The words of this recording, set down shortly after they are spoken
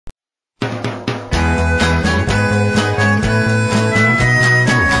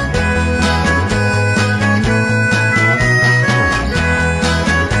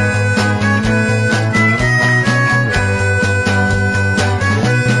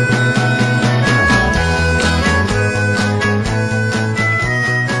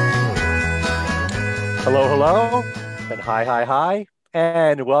Hi, hi, hi,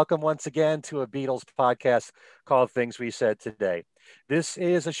 and welcome once again to a Beatles podcast called Things We Said Today. This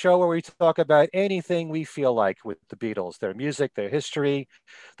is a show where we talk about anything we feel like with the Beatles, their music, their history,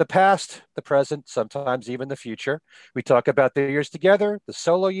 the past, the present, sometimes even the future. We talk about their years together, the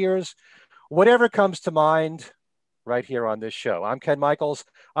solo years, whatever comes to mind right here on this show. I'm Ken Michaels.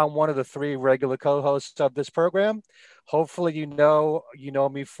 I'm one of the three regular co-hosts of this program. Hopefully you know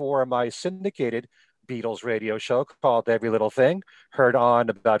me for my syndicated Beatles radio show called Every Little Thing, heard on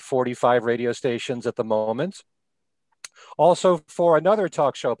about 45 radio stations at the moment. Also for another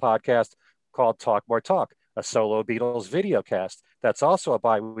talk show podcast called Talk More Talk, a solo Beatles video cast. That's also a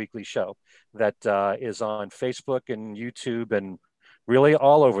bi-weekly show that is on Facebook and YouTube and really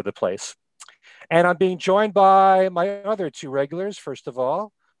all over the place. And I'm being joined by my other two regulars. First of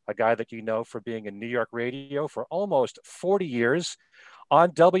all, a guy that you know for being in New York radio for almost 40 years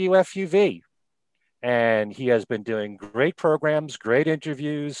on WFUV. And he has been doing great programs, great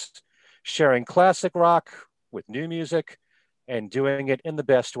interviews, sharing classic rock with new music and doing it in the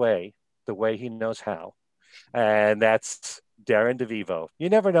best way, the way he knows how. And that's Darren DeVivo. You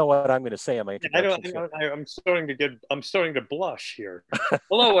never know what I'm going to say in my introduction. I'm starting to blush here.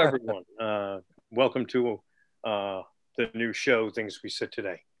 Hello, everyone. Welcome to the new show, Things We Said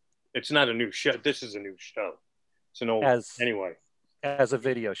Today. It's not a new show. This is a new show. It's an old, anyway. As a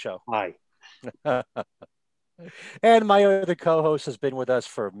video show. Hi. And my other co-host has been with us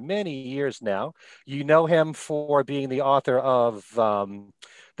for many years now. You know him for being the author of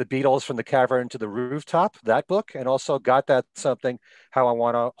The Beatles from the Cavern to the Rooftop, that book, and also Got That Something, How I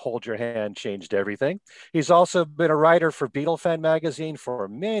Want to Hold Your Hand Changed Everything. He's also been a writer for Beatle Fan magazine for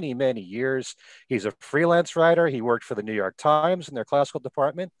many, many years. He's a freelance writer. He worked for the New York Times in their classical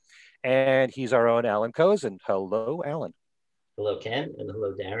department, and he's our own Allan Kozinn. Hello, Allan. Hello, Ken, and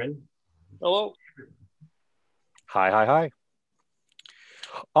hello, Darren. Hello. Hi, hi, hi.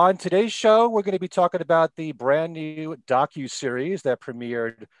 On today's show, we're going to be talking about the brand new docu-series that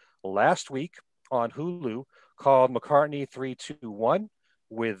premiered last week on Hulu called McCartney 321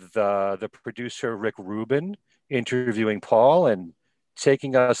 with the producer Rick Rubin interviewing Paul and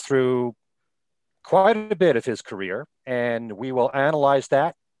taking us through quite a bit of his career. And we will analyze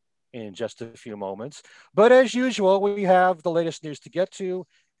that in just a few moments. But as usual, we have the latest news to get to.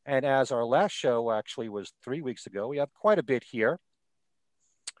 And as our last show actually was 3 weeks ago, we have quite a bit here,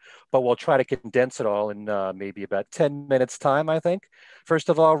 but we'll try to condense it all in maybe about 10 minutes time, I think. First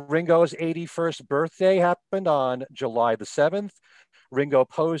of all, Ringo's 81st birthday happened on July the 7th. Ringo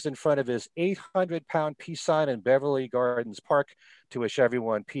posed in front of his 800-pound peace sign in Beverly Gardens Park to wish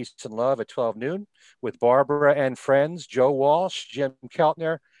everyone peace and love at 12 noon with Barbara and friends, Joe Walsh, Jim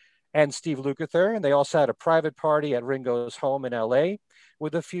Keltner, and Steve Lukather. And they also had a private party at Ringo's home in LA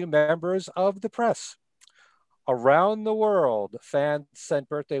with a few members of the press. Around the world, fans sent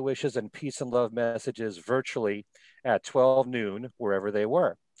birthday wishes and peace and love messages virtually at 12 noon, wherever they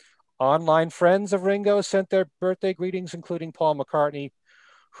were. Online friends of Ringo sent their birthday greetings, including Paul McCartney,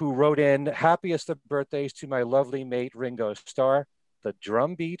 who wrote in, "Happiest of birthdays to my lovely mate, Ringo Starr, the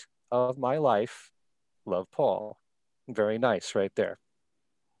drum beat of my life. Love, Paul." Very nice right there.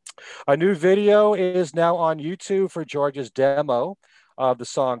 A new video is now on YouTube for George's demo of the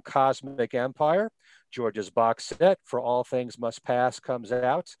song Cosmic Empire. George's box set for All Things Must Pass comes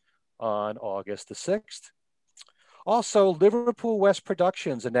out on August the 6th. Also, Liverpool West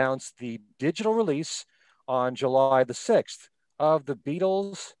Productions announced the digital release on July the 6th of The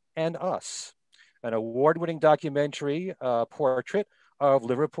Beatles and Us, an award-winning documentary portrait of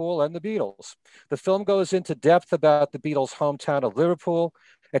Liverpool and the Beatles. The film goes into depth about the Beatles' hometown of Liverpool,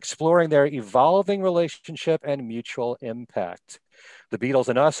 exploring their evolving relationship and mutual impact. The Beatles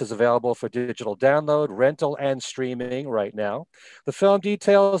and Us is available for digital download, rental, and streaming right now. The film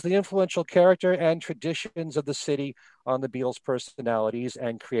details the influential character and traditions of the city on the Beatles' personalities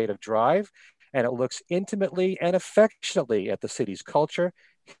and creative drive, and it looks intimately and affectionately at the city's culture,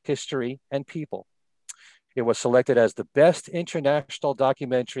 history, and people. It was selected as the best international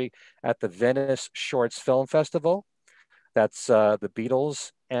documentary at the Venice Shorts Film Festival. That's The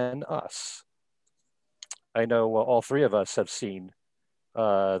Beatles and Us. I know all three of us have seen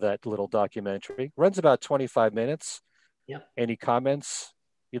that little documentary. Runs about 25 minutes. Yep. Any comments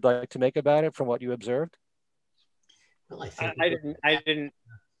you'd like to make about it from what you observed? Well, I think I didn't.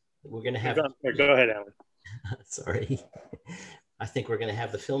 We're going to have. Go ahead, Allan. Sorry. I think we're going to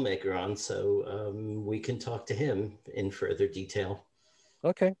have the filmmaker on, so we can talk to him in further detail.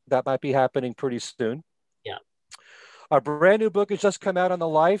 Okay, that might be happening pretty soon. Yeah. A brand new book has just come out on the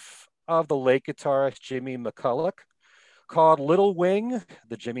life of the late guitarist Jimmy McCulloch called Little Wing,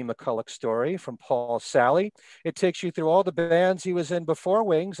 the Jimmy McCulloch story from Paul Sally. It takes you through all the bands he was in before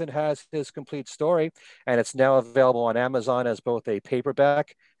Wings and has his complete story. And it's now available on Amazon as both a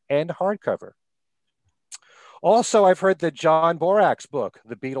paperback and hardcover. Also, I've heard that John Borak's book,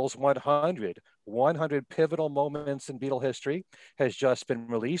 The Beatles 100 Pivotal Moments in Beatle History, has just been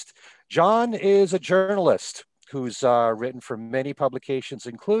released. John is a journalist who's written for many publications,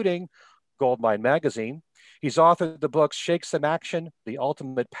 including Goldmine Magazine. He's authored the books Shake Some Action, The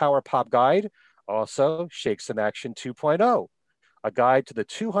Ultimate Power Pop Guide, also Shake Some Action 2.0, a guide to the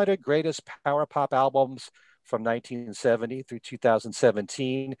 200 greatest power pop albums from 1970 through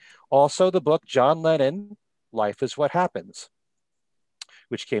 2017. Also the book John Lennon, Life is What Happens,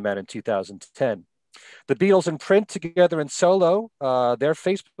 which came out in 2010. The Beatles in print together in solo, their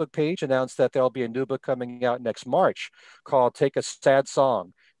Facebook page announced that there'll be a new book coming out next March called Take a Sad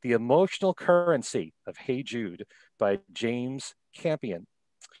Song, The Emotional Currency of Hey Jude by James Campion.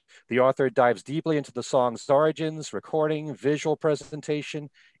 The author dives deeply into the song's origins, recording, visual presentation,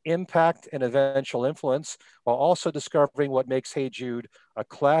 impact, and eventual influence, while also discovering what makes Hey Jude a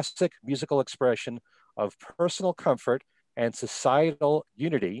classic musical expression of personal comfort and societal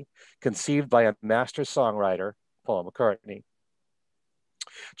unity conceived by a master songwriter, Paul McCartney.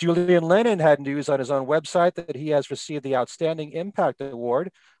 Julian Lennon had news on his own website that he has received the Outstanding Impact Award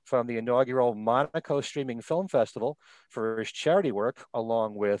from the inaugural Monaco Streaming Film Festival for his charity work,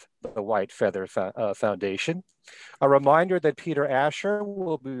 along with the White Feather Foundation. A reminder that Peter Asher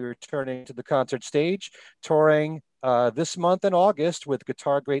will be returning to the concert stage, touring this month in August with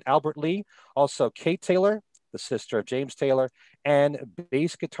guitar great Albert Lee, also Kate Taylor, the sister of James Taylor, and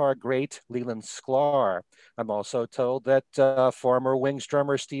bass guitar great Leland Sklar. I'm also told that former Wings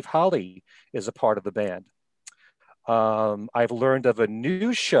drummer Steve Holley is a part of the band. I've learned of a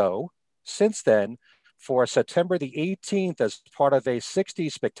new show since then for September the 18th as part of a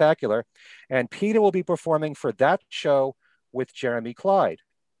 60s spectacular, and Peter will be performing for that show with Jeremy Clyde.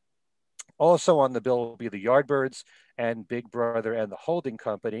 Also on the bill will be the Yardbirds and Big Brother and the Holding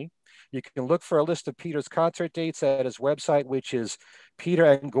Company. You can look for a list of Peter's concert dates at his website, which is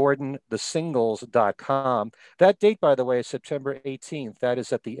peterandgordonthesingles.com. That date, by the way, is September 18th. That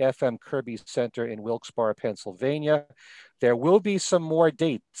is at the FM Kirby Center in Wilkes-Barre, Pennsylvania. There will be some more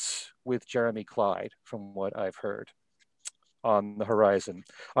dates with Jeremy Clyde, from what I've heard, on the horizon.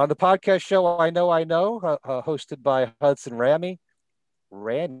 On the podcast show, I Know, hosted by Hudson Ranny,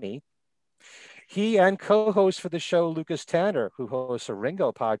 he and co-host for the show, Lucas Tanner, who hosts a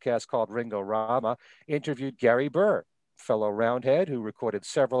Ringo podcast called Ringo Rama, interviewed Gary Burr, fellow Roundhead who recorded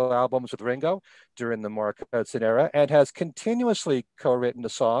several albums with Ringo during the Mark Hudson era and has continuously co-written a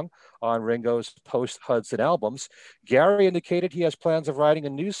song on Ringo's post-Hudson albums. Gary indicated he has plans of writing a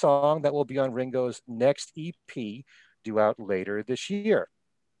new song that will be on Ringo's next EP due out later this year.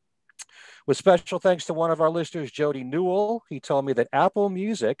 With special thanks to one of our listeners, Jody Newell, he told me that Apple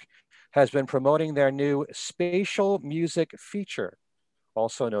Music has been promoting their new spatial music feature,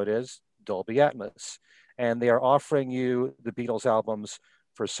 also known as Dolby Atmos. And they are offering you the Beatles albums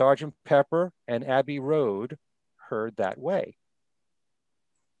for Sgt. Pepper and Abbey Road, Heard That Way.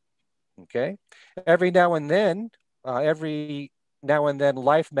 Okay. Every now and then,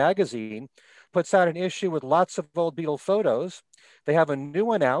 Life magazine puts out an issue with lots of old Beatle photos. They have a new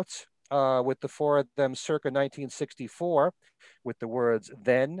one out with the four of them circa 1964, with the words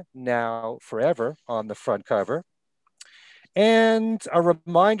 "Then, Now, Forever" on the front cover. And a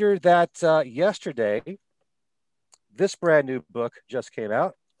reminder that yesterday, this brand new book just came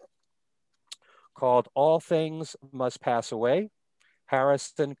out called All Things Must Pass Away,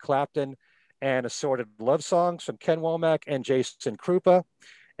 Harrison, Clapton, and Assorted Love Songs from Ken Womack and Jason Krupa.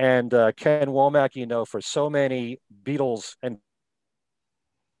 And Ken Womack, you know, for so many Beatles and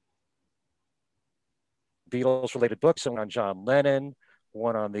Beatles-related books, one on John Lennon,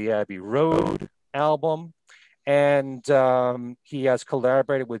 one on the Abbey Road album. And he has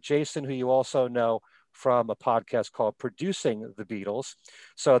collaborated with Jason, who you also know from a podcast called Producing the Beatles.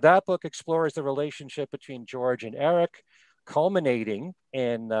 So that book explores the relationship between George and Eric, culminating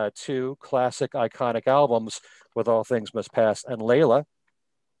in two classic iconic albums with All Things Must Pass and Layla,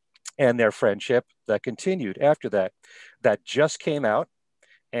 and their friendship that continued after that. That just came out,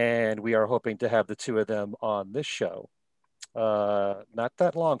 and we are hoping to have the two of them on this show not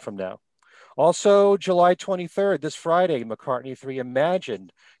that long from now. Also, July 23rd, this Friday, McCartney 3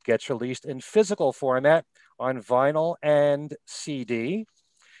 Imagined gets released in physical format on vinyl and CD.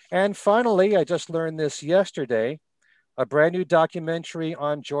 And finally, I just learned this yesterday, a brand new documentary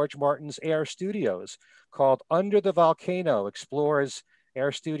on George Martin's Air Studios called Under the Volcano explores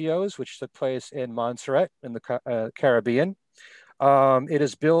Air Studios, which took place in Montserrat in the Caribbean. It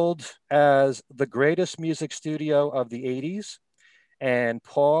is billed as the greatest music studio of the 80s. And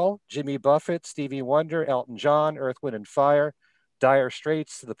Paul, Jimmy Buffett, Stevie Wonder, Elton John, Earth, Wind and Fire, Dire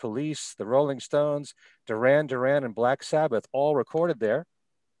Straits, The Police, The Rolling Stones, Duran Duran, and Black Sabbath all recorded there.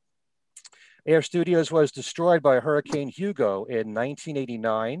 Air Studios was destroyed by Hurricane Hugo in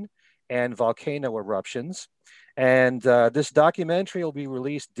 1989 and volcano eruptions. And this documentary will be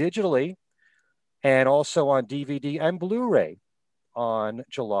released digitally and also on DVD and Blu-ray on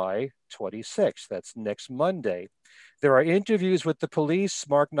July 26th. That's next Monday. There are interviews with the Police,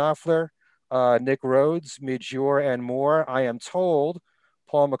 Mark Knopfler, Nick Rhodes, Midge Ure, and more. I am told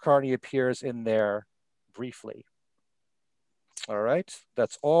Paul McCartney appears in there briefly. All right,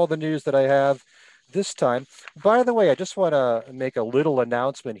 that's all the news that I have this time. By the way, I just want to make a little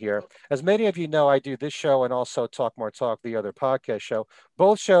announcement here. As many of you know, I do this show and also Talk More Talk, the other podcast show.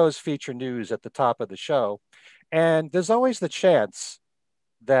 Both shows feature news at the top of the show. And there's always the chance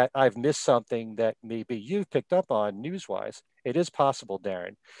that I've missed something that maybe you've picked up on news-wise. It is possible,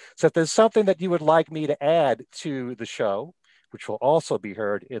 Darren. So if there's something that you would like me to add to the show, which will also be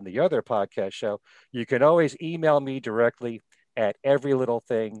heard in the other podcast show, you can always email me directly at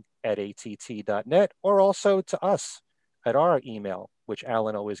everylittlething@att.net, or also to us at our email, which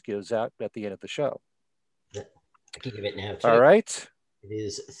Allan always gives out at the end of the show. I can give it now, too. All right. It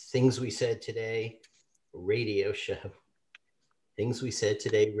is Things We Said Today radio show. Things We Said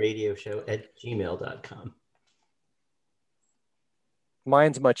Today radio show at gmail.com.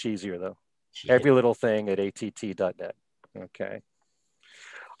 Mine's much easier, though. Yeah. Everylittlething@att.net. Okay.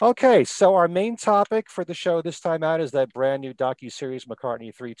 Okay, so our main topic for the show this time out is that brand new docuseries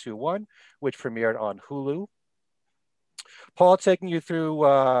McCartney 321, which premiered on Hulu. Paul taking you through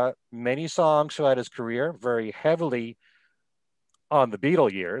many songs throughout his career, very heavily on the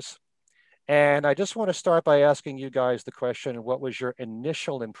Beatle years. And I just want to start by asking you guys the question, what was your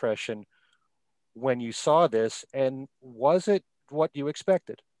initial impression when you saw this, and was it what you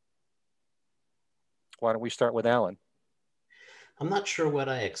expected? Why don't we start with Allan? I'm not sure what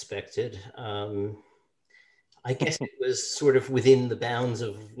I expected. I guess it was sort of within the bounds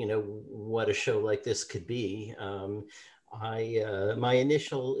of, what a show like this could be. My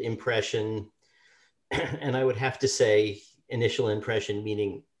initial impression, and I would have to say initial impression,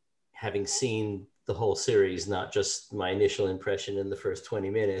 meaning having seen the whole series, not just my initial impression in the first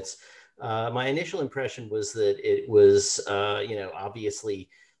 20 minutes. My initial impression was that it was, obviously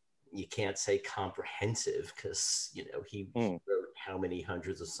you can't say comprehensive because, he wrote how many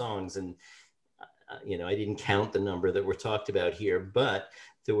hundreds of songs, and, I didn't count the number that were talked about here, but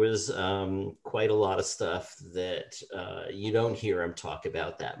there was quite a lot of stuff that you don't hear him talk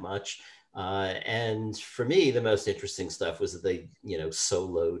about that much. And for me, the most interesting stuff was that they,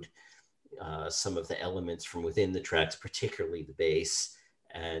 soloed some of the elements from within the tracks, particularly the bass.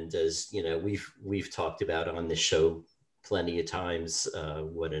 And as we've talked about on this show plenty of times,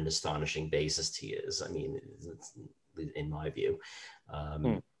 what an astonishing bassist he is. I mean, in my view,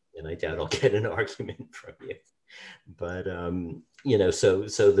 and I doubt I'll get an argument from you. But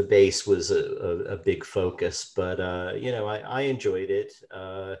so the bass was a big focus. But I enjoyed it.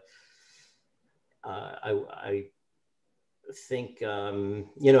 I think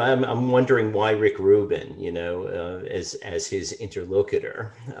I'm wondering why Rick Rubin, as his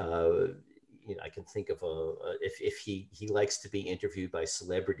interlocutor. I can think of if he likes to be interviewed by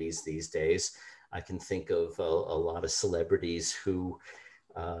celebrities these days, I can think of a lot of celebrities who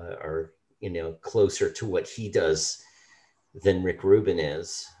are closer to what he does than Rick Rubin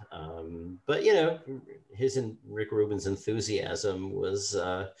is. But Rick Rubin's enthusiasm was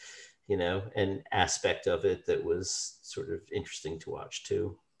an aspect of it that was sort of interesting to watch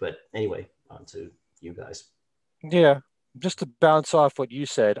too. But anyway, on to you guys. Yeah, just to bounce off what you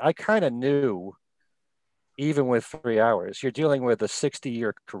said, I kind of knew, even with 3 hours, you're dealing with a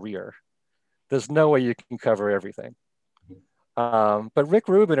 60-year career. There's no way you can cover everything. But Rick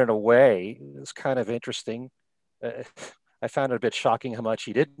Rubin, in a way, is kind of interesting. I found it a bit shocking how much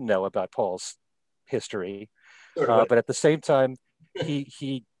he didn't know about Paul's history. But at the same time,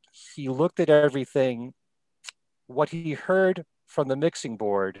 he looked at everything, what he heard from the mixing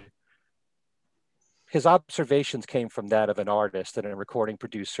board, his observations came from that of an artist and a recording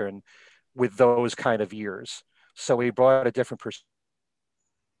producer, and with those kind of ears. So he brought a different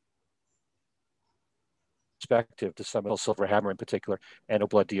perspective to some of Silver Hammer in particular, and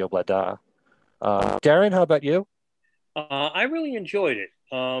Obla Di Obla Da. Darren, how about you? I really enjoyed it.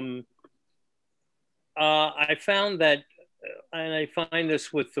 I found that, and I find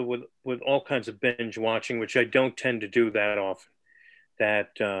this with all kinds of binge watching, which I don't tend to do that often,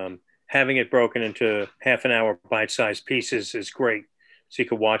 that having it broken into half an hour bite-sized pieces is great. So you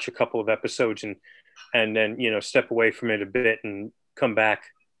could watch a couple of episodes and then, you know, step away from it a bit and come back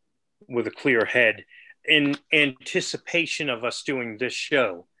with a clear head in anticipation of us doing this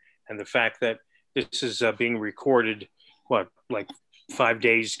show. And the fact that this is being recorded, like 5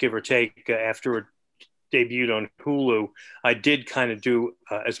 days, give or take, after it debuted on Hulu, I did kind of do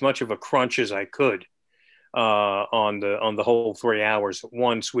as much of a crunch as I could on the whole 3 hours at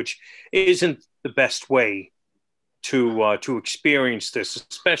once, which isn't the best way to experience this,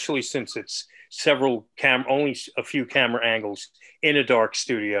 especially since it's only a few camera angles in a dark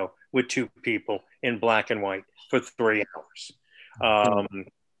studio with two people in black and white for 3 hours.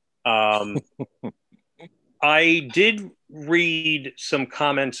 I did read some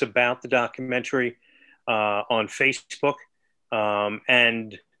comments about the documentary on Facebook,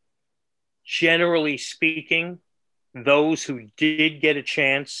 and generally speaking, those who did get a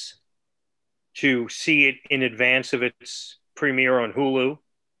chance to see it in advance of its premiere on Hulu,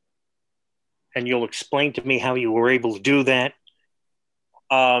 and you'll explain to me how you were able to do that.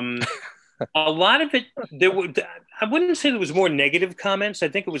 A lot of it, I wouldn't say there was more negative comments. I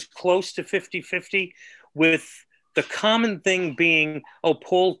think it was close to 50-50, with the common thing being, oh,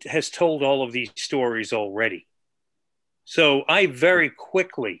 Paul has told all of these stories already. So I very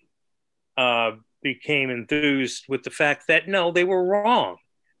quickly became enthused with the fact that, no, they were wrong.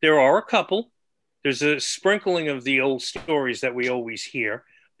 There are a couple. There's a sprinkling of the old stories that we always hear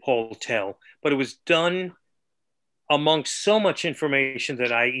Paul tell, but it was done amongst so much information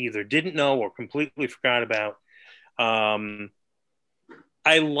that I either didn't know or completely forgot about.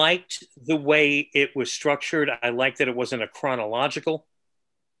 I liked the way it was structured. I liked that it wasn't a chronological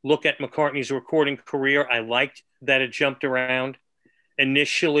look at McCartney's recording career. I liked that it jumped around.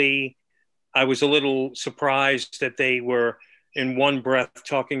 Initially, I was a little surprised that they were in one breath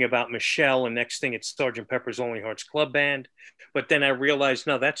talking about Michelle, and next thing it's Sgt. Pepper's Lonely Hearts Club Band. But then I realized,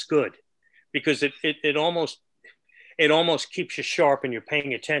 no, that's good, because it almost keeps you sharp and you're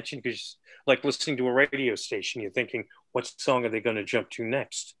paying attention, because like listening to a radio station, you're thinking, what song are they going to jump to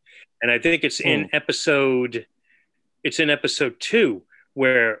next? And I think it's in episode 2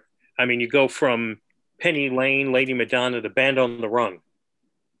 where, I mean, you go from Penny Lane, Lady Madonna, to Band on the Run.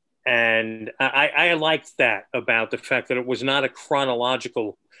 And I liked that about the fact that it was not a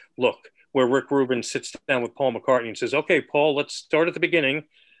chronological look where Rick Rubin sits down with Paul McCartney and says, okay, Paul, let's start at the beginning.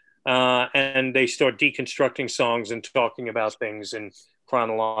 And they start deconstructing songs and talking about things in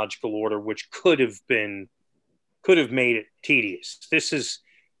chronological order, which could have made it tedious. This is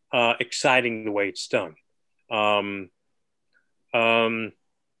exciting the way it's done.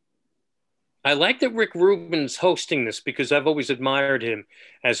 I like that Rick Rubin's hosting this, because I've always admired him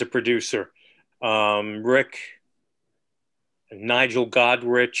as a producer. Rick, Nigel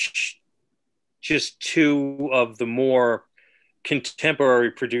Godrich, just two of the more contemporary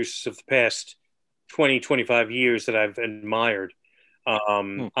producers of the past 20, 25 years that I've admired.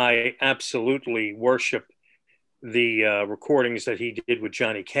 I absolutely worship the recordings that he did with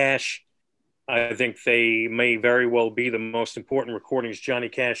Johnny Cash. I think they may very well be the most important recordings Johnny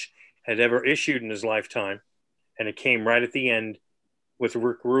Cash had ever issued in his lifetime. And it came right at the end with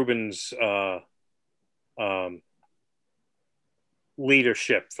Rick Rubin's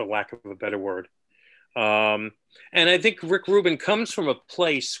leadership, for lack of a better word. And I think Rick Rubin comes from a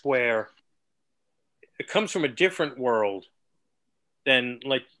place where it comes from a different world than,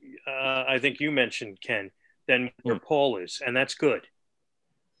 like I think you mentioned, Ken, than where Paul is. And that's good,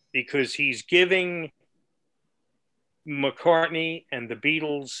 because he's giving McCartney and the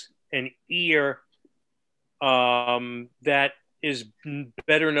Beatles an ear that is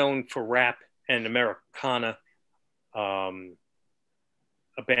better known for rap and Americana.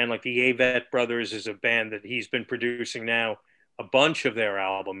 A band like the Avett Brothers is a band that he's been producing now a bunch of their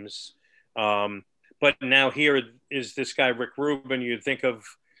albums. But now here is this guy, Rick Rubin. You'd think of,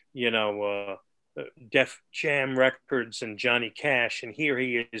 Def Jam Records and Johnny Cash. And here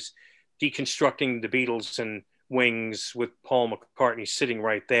he is deconstructing the Beatles and Wings with Paul McCartney sitting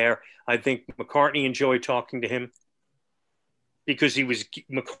right there. I think McCartney enjoyed talking to him, because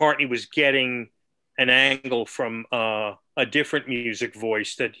McCartney was getting an angle from a different music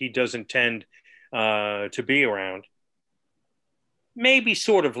voice that he doesn't tend to be around. Maybe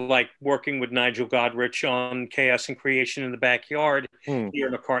sort of like working with Nigel Godrich on Chaos and Creation in the Backyard.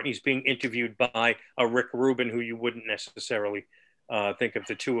 Here McCartney's being interviewed by a Rick Rubin, who you wouldn't necessarily think of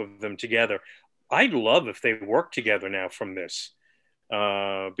the two of them together. I'd love if they worked together now from this.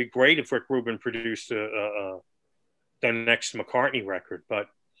 Be great if Rick Rubin produced the next McCartney record. But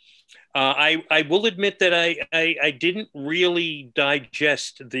I will admit that I didn't really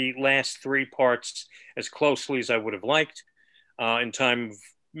digest the last three parts as closely as I would have liked in time of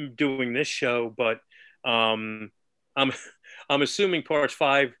doing this show, but I'm I'm assuming parts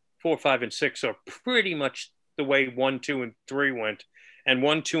 4, 5, and 6 are pretty much the way 1, 2, and 3 went, and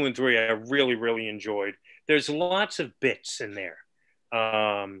 1, 2, and 3 I really really enjoyed. There's lots of bits in there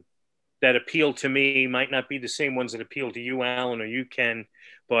that appeal to me. Might not be the same ones that appeal to you, Allan, or you, Ken,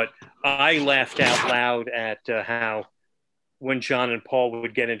 but I laughed out loud at how when John and Paul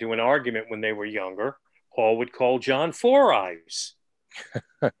would get into an argument when they were younger, Paul would call John Four Eyes.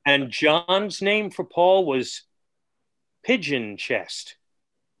 And John's name for Paul was Pigeon Chest,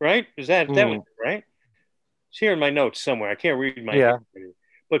 right? Is that was it, right? It's here in my notes somewhere. I can't read my notes.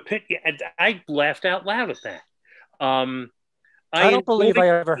 But I laughed out loud at that. I don't believe I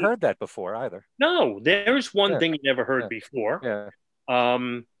ever heard that before either. No, there's one thing you never heard before.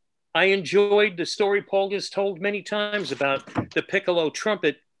 I enjoyed the story Paul has told many times about the piccolo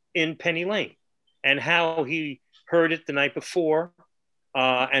trumpet in Penny Lane and how he heard it the night before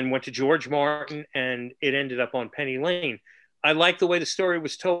and went to George Martin and it ended up on Penny Lane. I like the way the story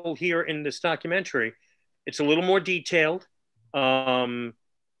was told here in this documentary. It's a little more detailed. And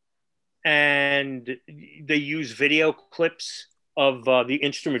they use video clips of the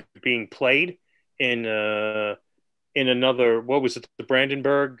instrument being played in another, what was it, the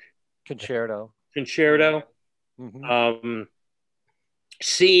Brandenburg Concerto. Mm-hmm.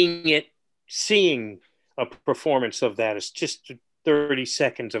 Seeing a performance of that is just 30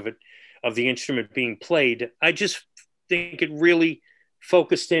 seconds of it, of the instrument being played. I just think it really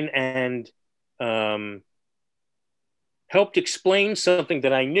focused in and helped explain something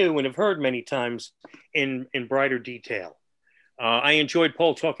that I knew and have heard many times in brighter detail. I enjoyed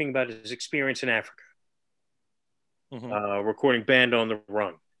Paul talking about his experience in Africa, recording Band on the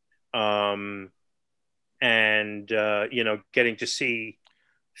Run. Getting to see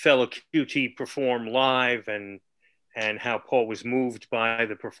fellow QT perform live and how Paul was moved by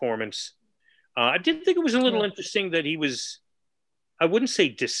the performance. I did think it was a little interesting that he was, I wouldn't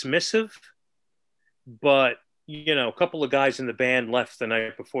say dismissive, but, a couple of guys in the band left the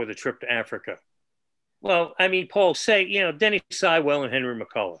night before the trip to Africa. Well, I mean, Paul say, Denny Sywell and Henry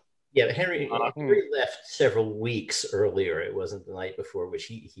McCullough. Yeah, but Henry left several weeks earlier. It wasn't the night before, which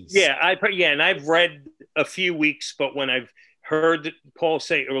he's... and I've read a few weeks, but when I've heard Paul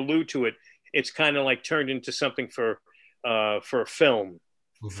say or allude to it, it's kind of like turned into something for a film,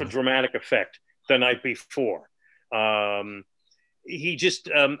 for dramatic effect the night before. He just,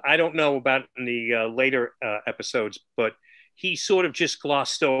 I don't know about in the later episodes, but he sort of just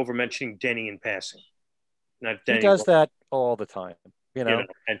glossed over mentioning Denny in passing. Not Denny. He does that all the time. And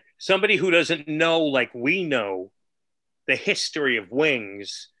somebody who doesn't know, like we know, the history of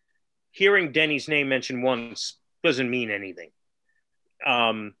Wings, hearing Denny's name mentioned once doesn't mean anything.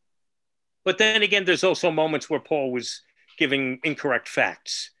 But then again, there's also moments where Paul was giving incorrect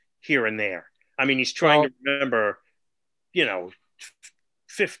facts here and there. I mean, he's trying to remember,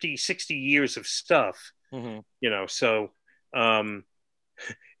 50, 60 years of stuff, so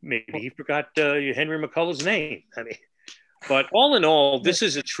maybe he forgot Henry McCullough's name. I mean, but all in all, this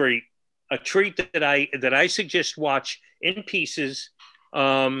is a treat that I suggest watch in pieces,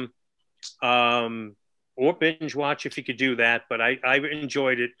 or binge watch if you could do that. But I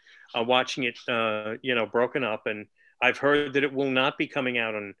enjoyed it watching it, broken up, and I've heard that it will not be coming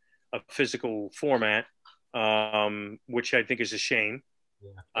out on a physical format, which I think is a shame.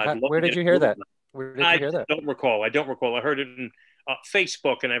 Yeah. Where did you hear that? I don't recall. I heard it in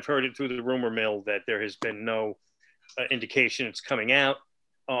Facebook, and I've heard it through the rumor mill that there has been no indication it's coming out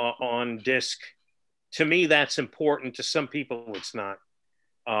on disc. To me, that's important. To some people, it's not.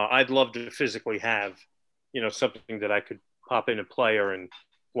 I'd love to physically have, something that I could pop in a player and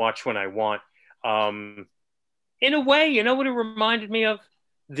watch when I want. In a way, you know what it reminded me of?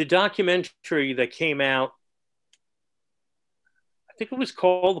 The documentary that came out, I think it was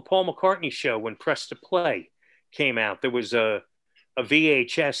called The Paul McCartney Show, when Press to Play came out. There was a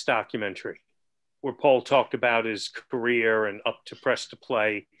VHS documentary where Paul talked about his career and up to Press to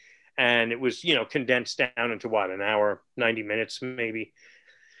Play. And it was, condensed down into an hour, 90 minutes maybe.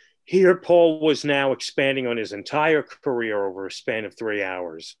 Here, Paul was now expanding on his entire career over a span of 3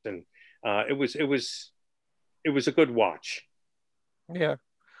 hours. And it was a good watch. Yeah.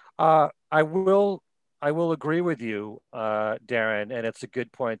 I will agree with you, Darren, and it's a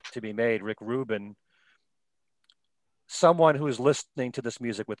good point to be made. Rick Rubin, someone who is listening to this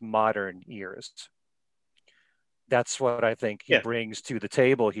music with modern ears. That's what I think he brings to the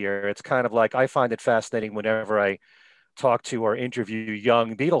table here. It's kind of like, I find it fascinating whenever I talk to or interview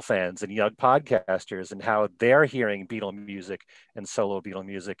young Beatle fans and young podcasters and how they're hearing Beatle music and solo Beatle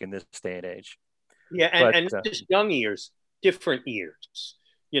music in this day and age. Yeah, and not just young ears, different ears.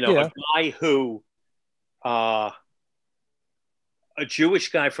 You know, yeah. a guy who, a Jewish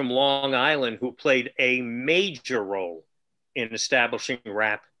guy from Long Island who played a major role in establishing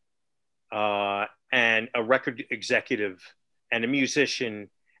rap, and a record executive and a musician,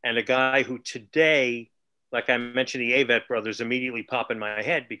 and a guy who today, like I mentioned, the Avett brothers immediately pop in my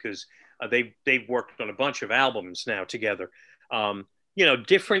head because they've worked on a bunch of albums now together. You know,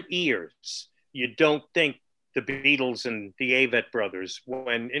 different ears. You don't think the Beatles and the Avett brothers,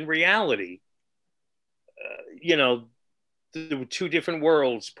 when in reality, you know, the two different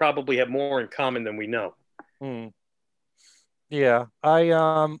worlds probably have more in common than we know. Yeah,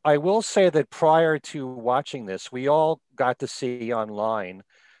 I will say that prior to watching this, we all got to see online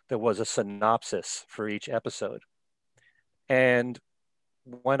there was a synopsis for each episode. And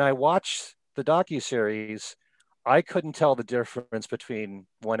when I watched the docuseries, I couldn't tell the difference between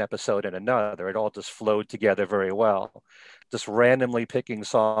one episode and another. It all just flowed together very well, just randomly picking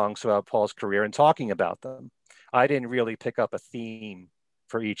songs throughout Paul's career and talking about them. I didn't really pick up a theme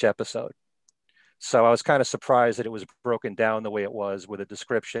for each episode. So I was kind of surprised that it was broken down the way it was with a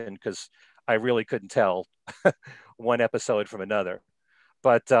description, because I really couldn't tell one episode from another.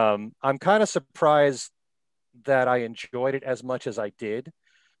 But I'm kind of surprised that I enjoyed it as much as I did,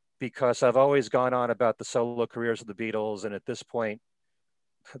 because I've always gone on about the solo careers of the Beatles. And at this point,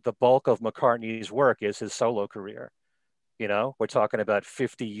 the bulk of McCartney's work is his solo career. You know, we're talking about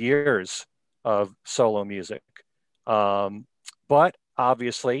 50 years of solo music. But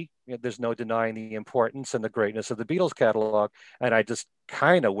obviously, you know, there's no denying the importance and the greatness of the Beatles catalog. And I just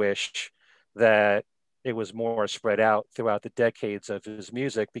kind of wish that it was more spread out throughout the decades of his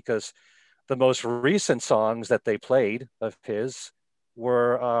music, because the most recent songs that they played of his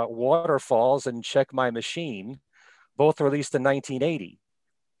were Waterfalls and Check My Machine, both released in 1980.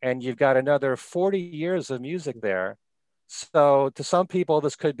 And you've got another 40 years of music there. So to some people,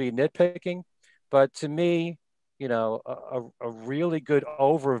 this could be nitpicking, but to me, you know, a really good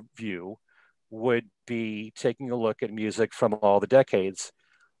overview would be taking a look at music from all the decades.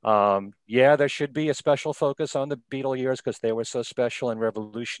 Yeah, there should be a special focus on the Beatle years because they were so special and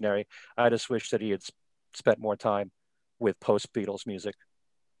revolutionary. I just wish that he had spent more time with post-Beatles music.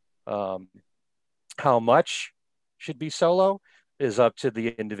 How much should be solo is up to the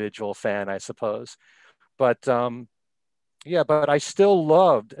individual fan, I suppose. But yeah, but I still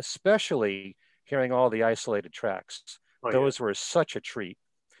loved, especially hearing all the isolated tracks. Those were such a treat.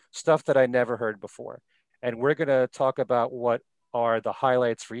 Stuff that I never heard before. And we're going to talk about what are the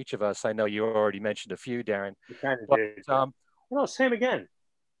highlights for each of us. I know you already mentioned a few, Darren. No, same again.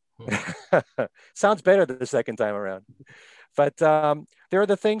 Sounds better the second time around. But there are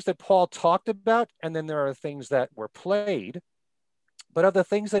the things that Paul talked about, and then there are things that were played. But of the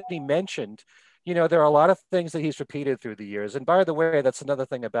things that he mentioned, you know, there are a lot of things that he's repeated through the years. And by the way, that's another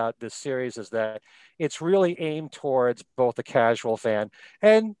thing about this series, is that it's really aimed towards both the casual fan,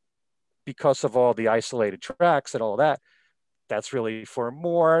 and because of all the isolated tracks and all that, that's really for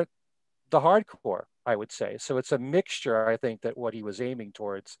more the hardcore, I would say. So it's a mixture, I think, that what he was aiming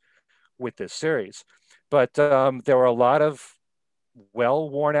towards with this series. But there were a lot of well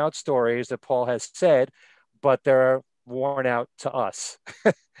worn out stories that Paul has said, but they're worn out to us.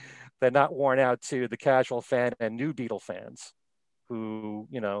 They're not worn out to the casual fan and new Beatle fans who,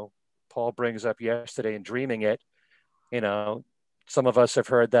 you know, Paul brings up Yesterday and Dreaming It. You know, some of us have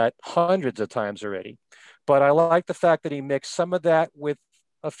heard that hundreds of times already. But I like the fact that he mixed some of that with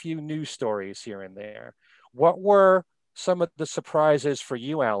a few new stories here and there. What were some of the surprises for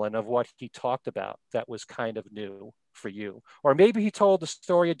you, Allan, of what he talked about that was kind of new for you? Or maybe he told the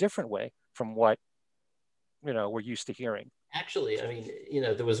story a different way from what, you know, we're used to hearing. Actually, I mean, you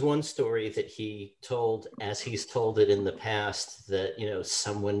know, there was one story that he told, as he's told it in the past, that, you know,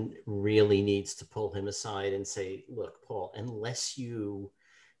 someone really needs to pull him aside and say, look, Paul, unless you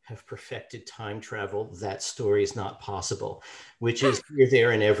have perfected time travel, that story is not possible, which is here,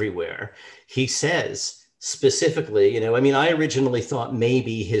 there, and everywhere. He says specifically, you know, I mean, I originally thought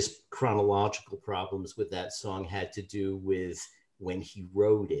maybe his chronological problems with that song had to do with when he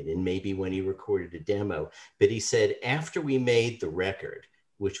wrote it and maybe when he recorded a demo. But he said, after we made the record,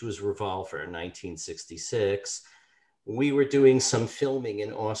 which was Revolver in 1966, we were doing some filming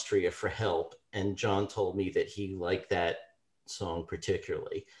in Austria for Help. And John told me that he liked that song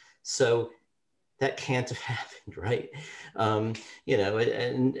particularly. So that can't have happened, right? You know,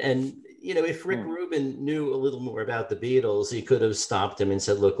 and you know, if Rick Rubin knew a little more about the Beatles, he could have stopped him and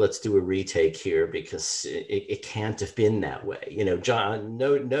said, look, let's do a retake here, because it can't have been that way. You know, John,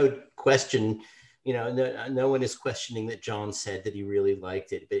 no question, you know, no one is questioning that John said that he really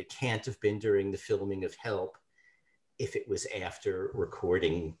liked it, but it can't have been during the filming of Help if it was after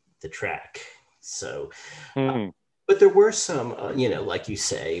recording the track. So, but there were some, you know, like you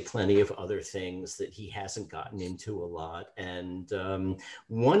say, plenty of other things that he hasn't gotten into a lot. And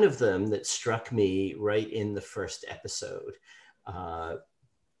one of them that struck me right in the first episode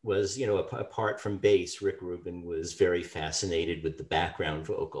was, you know, apart from bass, Rick Rubin was very fascinated with the background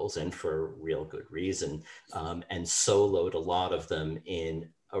vocals, and for real good reason, and soloed a lot of them in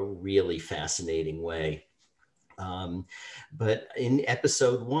a really fascinating way. But in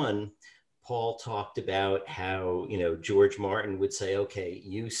episode 1, Paul talked about how, you know, George Martin would say, okay,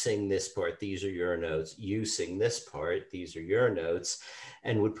 you sing this part, these are your notes. You sing this part, these are your notes,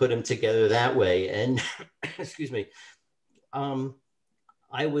 and would put them together that way. And excuse me,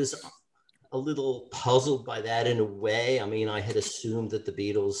 I was a little puzzled by that in a way. I mean, I had assumed that the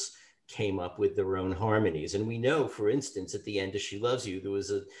Beatles came up with their own harmonies. And we know, for instance, at the end of She Loves You, there was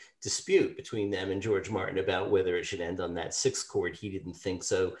a dispute between them and George Martin about whether it should end on that 6th chord. He didn't think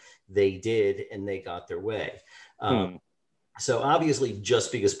so. They did, and they got their way. So obviously,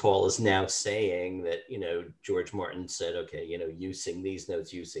 just because Paul is now saying that, you know, George Martin said, okay, you know, you sing these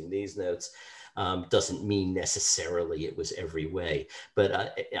notes, you sing these notes, doesn't mean necessarily it was every way,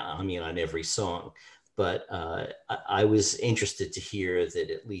 but I mean, on every song. But I was interested to hear that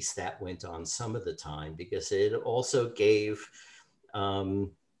at least that went on some of the time, because it also gave a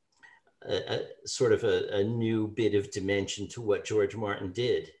sort of a new bit of dimension to what George Martin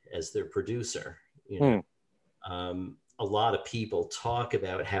did as their producer. You know, a lot of people talk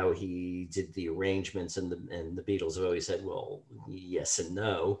about how he did the arrangements, and the Beatles have always said, well, yes and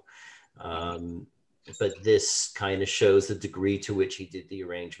no. But this kind of shows the degree to which he did the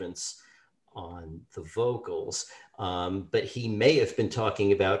arrangements on the vocals, but he may have been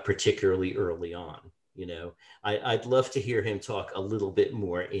talking about particularly early on. You know, I'd love to hear him talk a little bit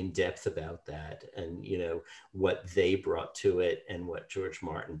more in depth about that, and, you know, what they brought to it and what George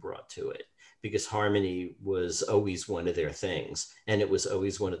Martin brought to it, because harmony was always one of their things, and it was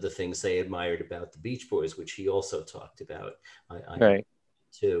always one of the things they admired about the Beach Boys, which he also talked about. Right.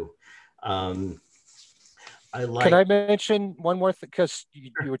 Too. Can I mention one more thing? Because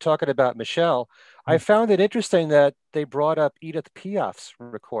you were talking about Michelle. I found it interesting that they brought up Edith Piaf's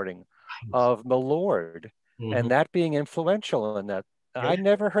recording of Milord, and that being influential in that. I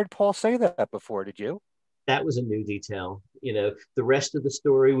never heard Paul say that before. Did you? That was a new detail. You know, the rest of the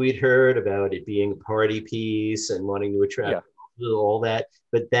story we'd heard about it being a party piece and wanting to attract all that,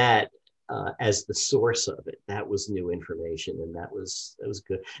 but that as the source of it, that was new information, and that was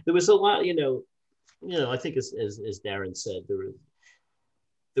good. There was a lot, you know, I think as Darren said,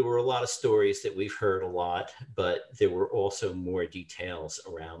 there were a lot of stories that we've heard a lot, but there were also more details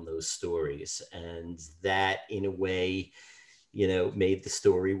around those stories. And that, in a way, you know, made the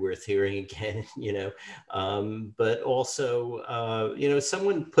story worth hearing again, you know. But also, you know,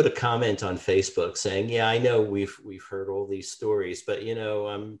 someone put a comment on Facebook saying, yeah, I know we've heard all these stories, but, you know,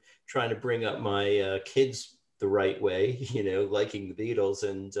 I'm trying to bring up my kids the right way, you know, liking the Beatles,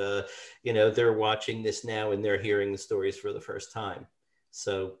 and you know, they're watching this now and they're hearing the stories for the first time.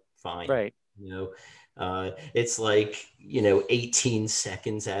 So fine, right? You know, it's like, you know, 18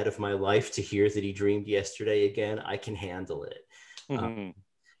 seconds out of my life to hear that he dreamed yesterday again. I can handle it. You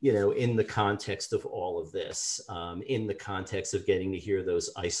know, in the context of all of this, in the context of getting to hear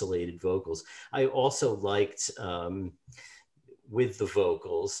those isolated vocals. I also liked with the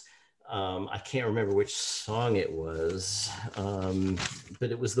vocals. I can't remember which song it was, but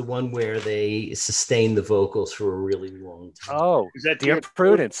it was the one where they sustained the vocals for a really long time. Oh, is that Dear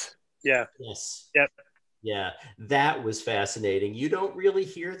Prudence? Yeah. Yes. Yep. Yeah, that was fascinating. You don't really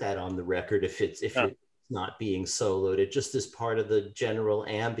hear that on the record if it's not being soloed. It just is part of the general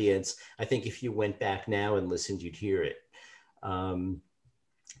ambience. I think if you went back now and listened, you'd hear it.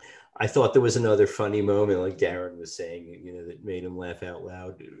 I thought there was another funny moment, like Darren was saying, you know, that made him laugh out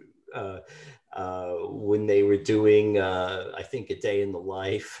loud. When they were doing, I think, A Day in the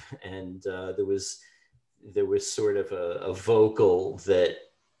Life, and there was sort of a vocal that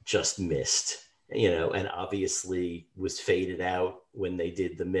just missed, you know, and obviously was faded out when they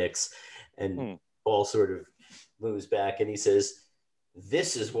did the mix. And Paul sort of moves back and he says,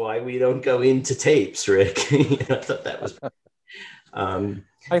 "This is why we don't go into tapes, Rick." You know, I thought that was.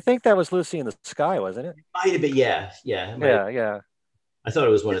 I think that was Lucy in the Sky, wasn't it? Might have been, yeah. I thought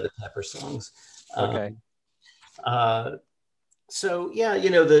it was one of the Pepper songs. Okay. So yeah, you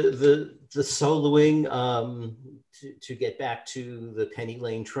know, the soloing, to get back to the Penny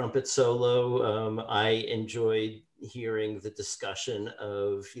Lane trumpet solo, I enjoyed hearing the discussion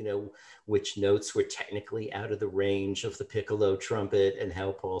of, you know, which notes were technically out of the range of the piccolo trumpet, and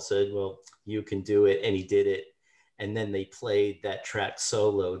how Paul said, well, you can do it, and he did it. And then they played that track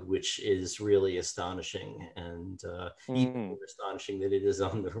soloed, which is really astonishing, and even more astonishing that it is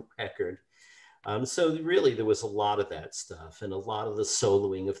on the record. So really, there was a lot of that stuff, and a lot of the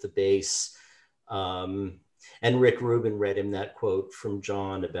soloing of the bass. And Rick Rubin read him that quote from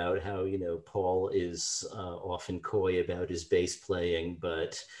John about how, you know, Paul is often coy about his bass playing,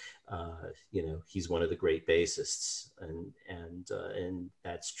 but you know, he's one of the great bassists, and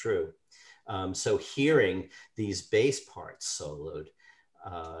that's true. So hearing these bass parts soloed,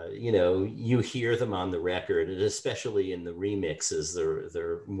 you know, you hear them on the record, and especially in the remixes,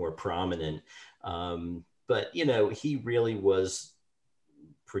 they're more prominent. But you know, he really was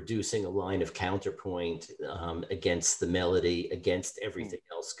producing a line of counterpoint against the melody, against everything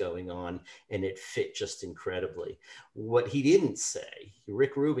else going on, and it fit just incredibly. What he didn't say,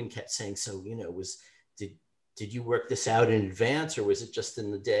 Rick Rubin kept saying, so, you know, did you work this out in advance, or was it just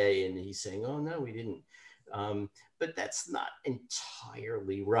in the day? And he's saying, oh no, we didn't. But that's not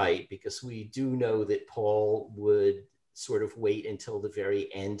entirely right, because we do know that Paul would sort of wait until the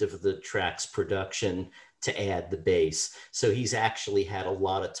very end of the track's production to add the bass. So he's actually had a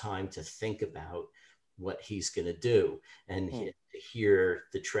lot of time to think about what he's going to do, and to hear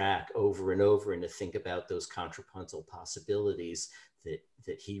the track over and over, and to think about those contrapuntal possibilities that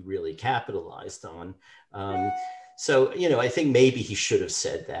he really capitalized on. So, you know, I think maybe he should have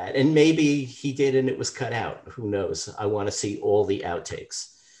said that, and maybe he did and it was cut out. Who knows? I want to see all the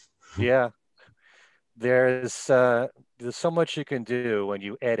outtakes. Yeah. There's so much you can do when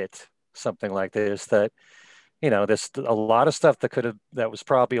you edit something like this, that, you know, there's a lot of stuff that was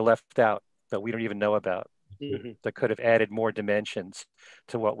probably left out that we don't even know about, that could have added more dimensions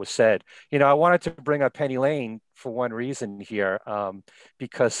to what was said. You know, I wanted to bring up Penny Lane for one reason here,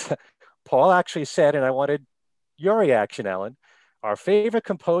 because Paul actually said, and I wanted your reaction, Allan, our favorite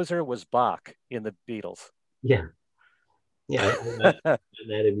composer was Bach in the Beatles. Yeah. Yeah,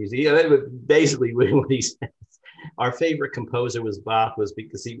 that amusing. Yeah, basically what he says, our favorite composer was Bach, was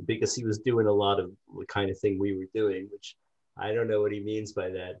because he was doing a lot of the kind of thing we were doing, which I don't know what he means by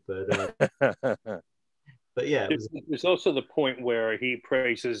that, but yeah. There's also the point where he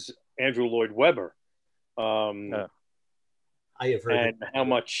praises Andrew Lloyd Webber, I have heard, and how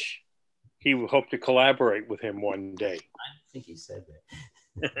much he would hope to collaborate with him one day. I think he said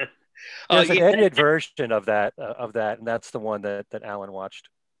that. There's an edited version of that, and that's the one that Allan watched.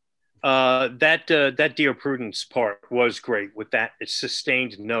 That Dear Prudence part was great, with that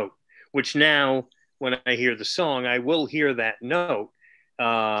sustained note, which now when I hear the song, I will hear that note,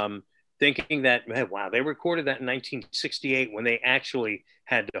 thinking that, wow, they recorded that in 1968 when they actually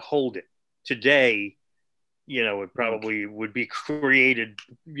had to hold it. Today, you know, it probably would be created,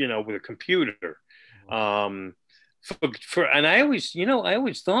 you know, with a computer. And I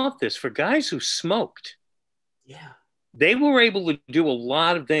always thought this, for guys who smoked, they were able to do a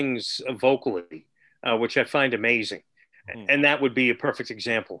lot of things vocally, which I find amazing. And that would be a perfect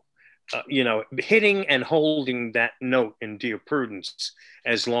example. You know, hitting and holding that note in Dear Prudence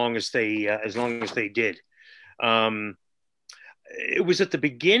as long as they did. It was at the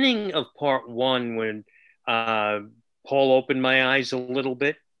beginning of part one when Paul opened my eyes a little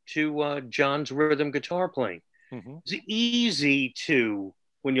bit to John's rhythm guitar playing. It's easy to,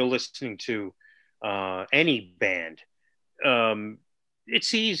 when you're listening to any band,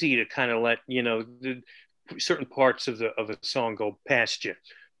 it's easy to kind of let, you know, the certain parts of a song go past you.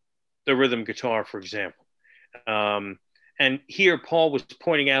 The rhythm guitar, for example. And here Paul was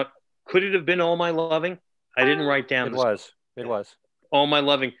pointing out, could it have been All My Loving? I didn't write down. It was All My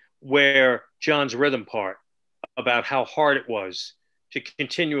Loving, where John's rhythm part, about how hard it was to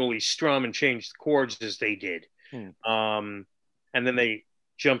continually strum and change the chords as they did. And then they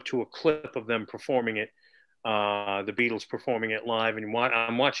jumped to a clip of them performing it, the Beatles performing it live, and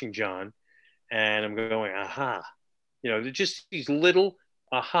I'm watching John, and I'm going, aha. You know, just these little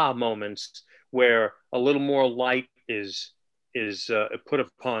aha moments where a little more light is put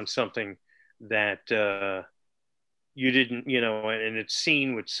upon something that you didn't, you know, and it's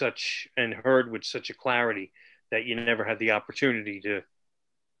seen with such and heard with such a clarity that you never had the opportunity to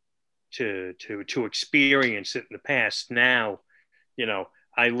experience it in the past. Now, you know,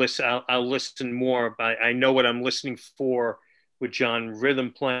 I'll listen more. I know what I'm listening for with John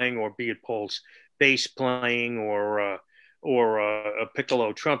rhythm playing, or be it Paul's bass playing, or a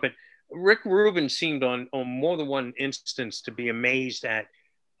piccolo trumpet. Rick Rubin seemed on more than one instance to be amazed at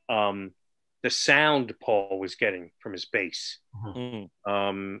the sound Paul was getting from his bass.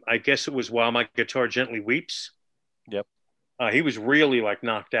 I guess it was While My Guitar Gently Weeps. Yep. He was really like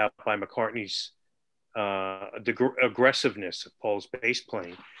knocked out by McCartney's the aggressiveness of Paul's bass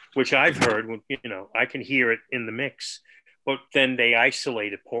playing, which I've heard. You know, I can hear it in the mix, but then they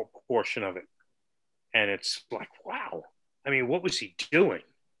isolate a portion of it, and it's like, wow. I mean, what was he doing?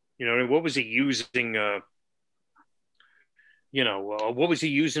 You know, what was he using? What was he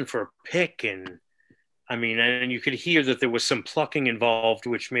using for a pick? And I mean, and you could hear that there was some plucking involved,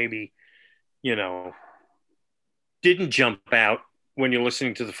 which maybe, you know, didn't jump out when you're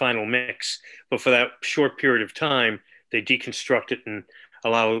listening to the final mix. But for that short period of time, they deconstruct it and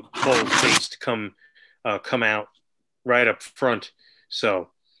allow Paul's bass to come out right up front. So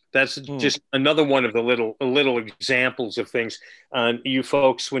that's just another one of the little examples of things. You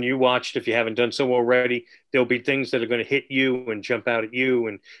folks, when you watched, if you haven't done so already, there'll be things that are going to hit you and jump out at you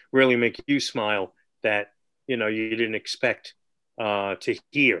and really make you smile that, you know, you didn't expect to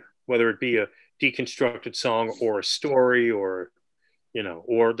hear, whether it be a deconstructed song or a story or, you know,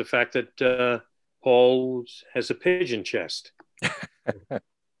 or the fact that Paul has a pigeon chest.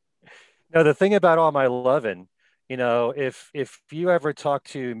 No, the thing about All My Lovin', you know, if you ever talk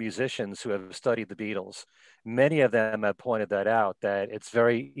to musicians who have studied the Beatles, many of them have pointed that out, that it's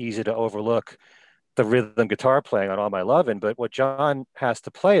very easy to overlook the rhythm guitar playing on All My Lovin', but what John has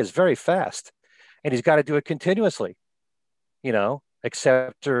to play is very fast, and he's got to do it continuously, you know,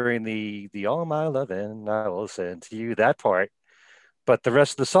 except during the All My Lovin', I will send to you, that part. But the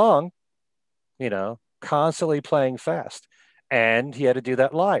rest of the song, you know, constantly playing fast. And he had to do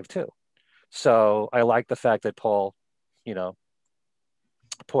that live too. So I like the fact that Paul, you know,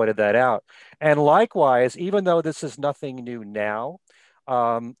 pointed that out. And likewise, even though this is nothing new now,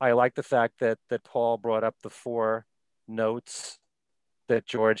 I like the fact that Paul brought up the 4 notes that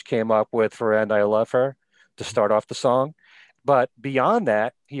George came up with for And I Love Her to start off the song. But beyond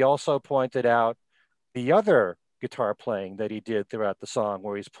that, he also pointed out the other guitar playing that he did throughout the song,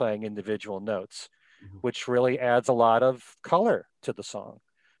 where he's playing individual notes, which really adds a lot of color to the song.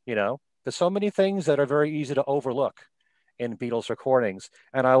 You know, there's so many things that are very easy to overlook in Beatles recordings.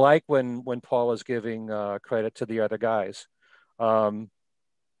 And I like when Paul was giving credit to the other guys. One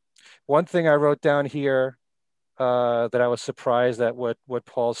thing I wrote down here that I was surprised at what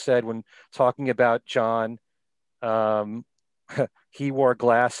Paul said when talking about John. He wore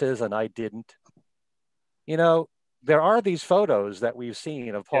glasses and I didn't. You know, there are these photos that we've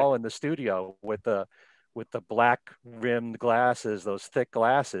seen of Paul in the studio with the black rimmed glasses, those thick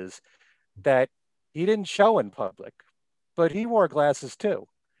glasses that he didn't show in public, but he wore glasses too.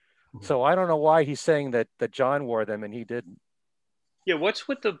 So I don't know why he's saying that John wore them and he didn't. Yeah, what's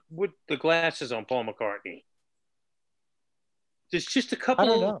with the glasses on Paul McCartney? There's just a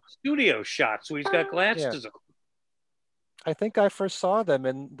couple of studio shots where he's got glasses on. I think I first saw them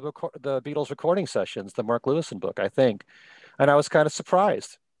in the Beatles recording sessions, the Mark Lewison book, I think. And I was kind of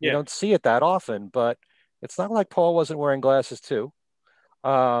surprised. You don't see it that often, but it's not like Paul wasn't wearing glasses too.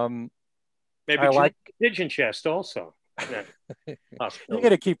 Maybe I like pigeon chest also. Yeah. You're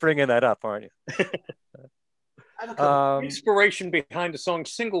going to keep bringing that up, aren't you? Inspiration behind the song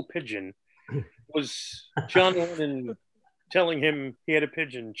Single Pigeon was John Lennon telling him he had a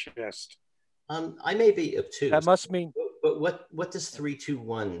pigeon chest. I may be obtuse. That must mean... But what does 3, 2,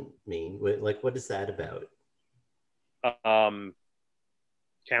 1 mean? Like, what is that about?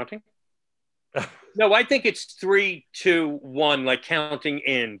 Counting? No, I think it's 3, 2, 1, like counting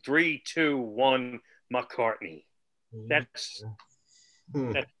in 3, 2, 1, McCartney. That's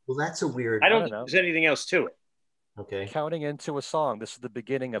well, that's a weird. I don't think there's anything else to it. Okay. Counting into a song. This is the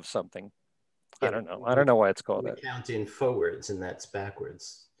beginning of something. Yeah, I don't know. I don't know why it's called that. Count in forwards, and that's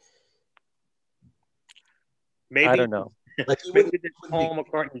backwards. Maybe I don't know. Like maybe Paul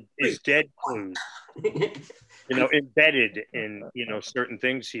McCartney is dead clues, you know, embedded in, you know, certain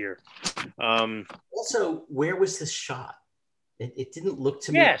things here. Also, where was this shot? It didn't look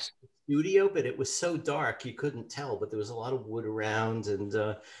to me like a studio, but it was so dark you couldn't tell. But there was a lot of wood around, and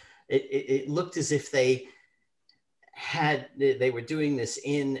it looked as if they were doing this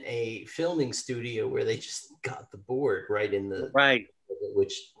in a filming studio where they just got the board right in the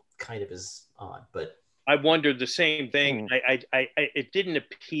which kind of is odd, but. I wondered the same thing. It didn't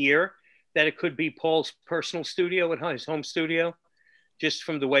appear that it could be Paul's personal studio at his home studio, just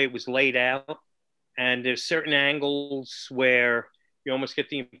from the way it was laid out. And there's certain angles where you almost get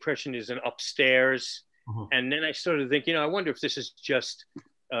the impression is an upstairs. And then I started thinking, you know, I wonder if this is just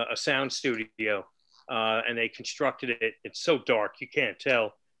a sound studio and they constructed it. It's so dark, you can't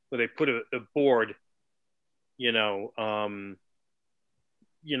tell. where they put a board,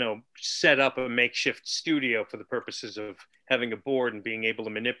 set up a makeshift studio for the purposes of having a board and being able to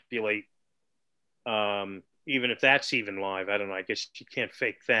manipulate, even if that's even live. I don't know. I guess you can't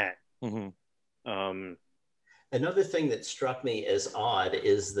fake that. Mm-hmm. Another thing that struck me as odd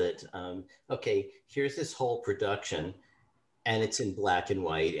is that, okay, here's this whole production and it's in black and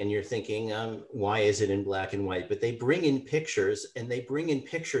white. And you're thinking, why is it in black and white? But they bring in pictures, and they bring in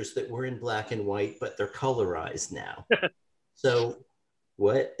pictures that were in black and white, but they're colorized now. So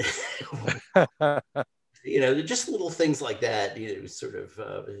what? Just little things like that, sort of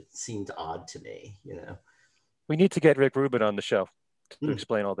it seemed odd to me, We need to get Rick Rubin on the show to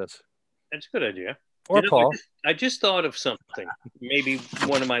explain all this. That's a good idea. Or Paul. I just thought of something. Maybe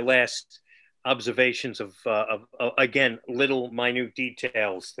one of my last observations of again, little minute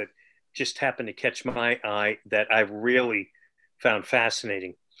details that just happened to catch my eye that I've really found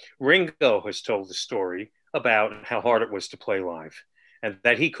fascinating. Ringo has told the story about how hard it was to play live, and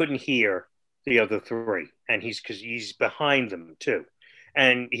that he couldn't hear the other three, and because he's behind them too.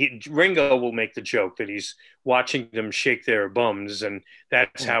 And Ringo will make the joke that he's watching them shake their bums, and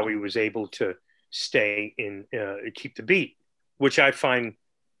that's how he was able to stay in, keep the beat, which I find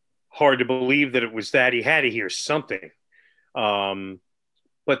hard to believe that it was that. He had to hear something.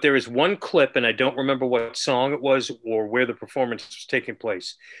 But there is one clip, and I don't remember what song it was or where the performance was taking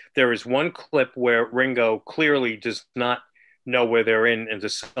place. There is one clip where Ringo clearly does not know where they're in the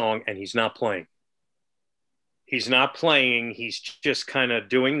song, and he's not playing. He's not playing. He's just kind of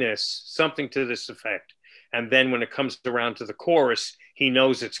doing this, something to this effect. And then when it comes around to the chorus, he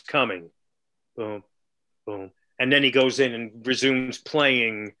knows it's coming. Boom, boom. And then he goes in and resumes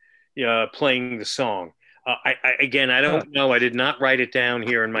playing the song. I don't know. I did not write it down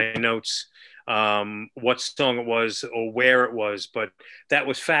here in my notes, what song it was or where it was, but that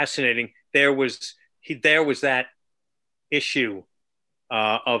was fascinating. There was that issue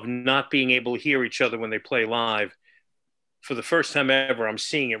of not being able to hear each other when they play live. For the first time ever, I'm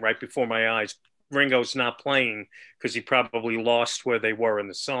seeing it right before my eyes. Ringo's not playing because he probably lost where they were in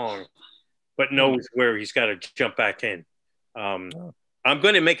the song, but knows where he's got to jump back in. I'm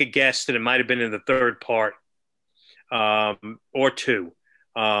going to make a guess that it might have been in the third part or two.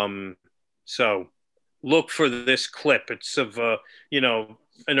 So look for this clip. It's of, an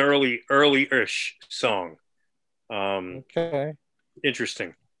early-ish song. Okay.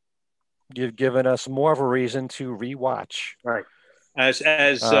 Interesting. You've given us more of a reason to rewatch. Right. As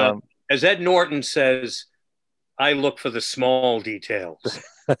Ed Norton says, I look for the small details.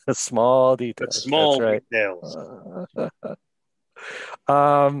 Small details. The small That's right. details.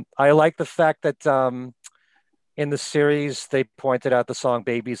 I like the fact that in the series, they pointed out the song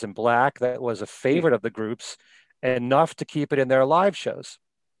Babies in Black. That was a favorite of the groups, enough to keep it in their live shows.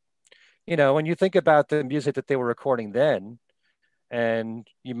 When you think about the music that they were recording then, and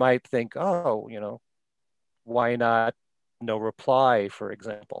you might think, why not No Reply, for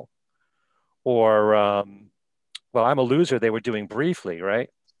example? Or, well, I'm a Loser, they were doing briefly, right?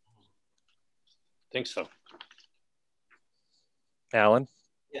 I think so. Allan?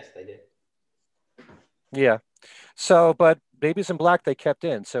 Yes, they did. Yeah. So, but Babies in Black, they kept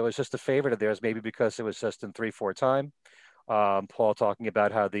in. So it's just a favorite of theirs, maybe because it was just in 3/4 time. Paul talking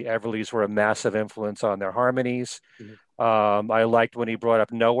about how the Everlys were a massive influence on their harmonies. Mm-hmm. I liked when he brought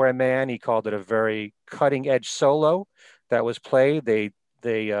up Nowhere Man. He called it a very cutting edge solo that was played. They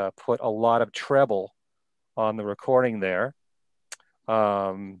put a lot of treble on the recording there.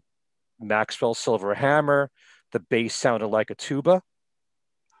 Maxwell Silver Hammer, the bass sounded like a tuba,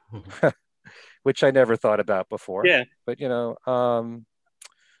 which I never thought about before. Yeah. But,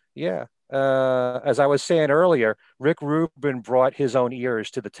 yeah. As I was saying earlier, Rick Rubin brought his own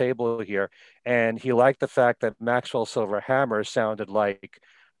ears to the table here, and he liked the fact that Maxwell Silver Hammer sounded like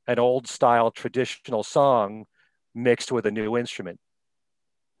an old style traditional song mixed with a new instrument,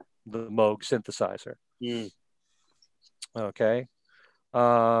 the Moog synthesizer. Mm. Okay.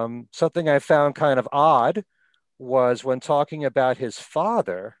 Something I found kind of odd was when talking about his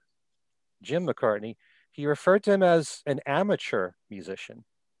father, Jim McCartney, he referred to him as an amateur musician.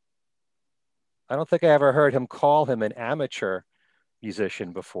 I don't think I ever heard him call him an amateur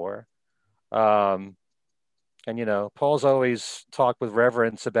musician before. And, Paul's always talked with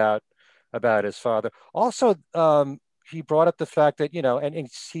reverence about his father. Also, he brought up the fact that, and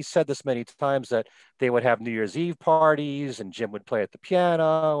he said this many times, that they would have New Year's Eve parties and Jim would play at the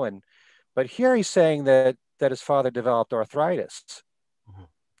piano. But here he's saying that his father developed arthritis. Mm-hmm.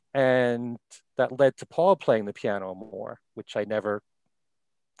 And that led to Paul playing the piano more, which I never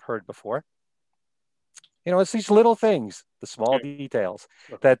heard before. It's these little things, the small Yeah. details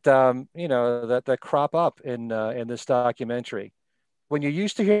that that crop up in this documentary. When you're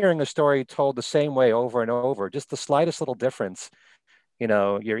used to hearing a story told the same way over and over, just the slightest little difference,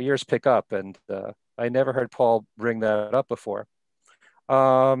 your ears pick up. And I never heard Paul bring that up before.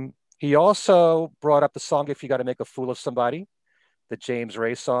 He also brought up the song "If You Got to Make a Fool of Somebody," the James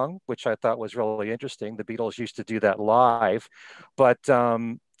Ray song, which I thought was really interesting. The Beatles used to do that live, but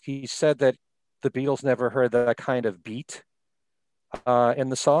he said that the Beatles never heard that kind of beat in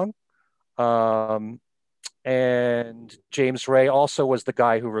the song. Um, and James Ray also was the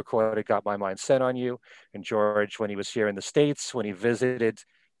guy who recorded "Got My Mind Set on You." And George, when he was here in the States, when he visited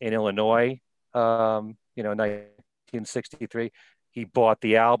in Illinois, 1963, he bought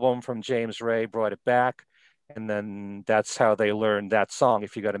the album from James Ray, brought it back. And then that's how they learned that song,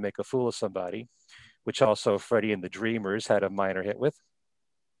 "If You Got to Make a Fool of Somebody," which also Freddie and the Dreamers had a minor hit with.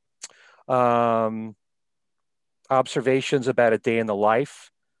 Observations about a day in the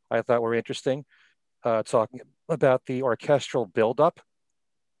life I thought were interesting, talking about the orchestral buildup,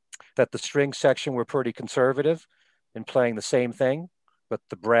 that the string section were pretty conservative in playing the same thing, but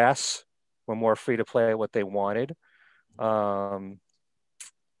the brass were more free to play what they wanted.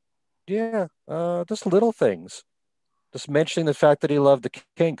 Just little things. Just mentioning the fact that he loved the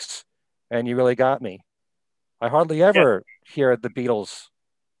Kinks, and you really got me. I hardly ever hear the Beatles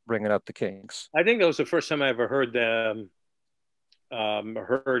bringing up the Kinks. I think that was the first time I ever heard them,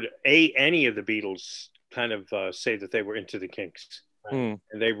 any of the Beatles kind of say that they were into the Kinks, and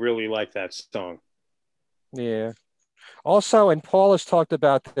they really liked that song. Yeah. Also, and Paul has talked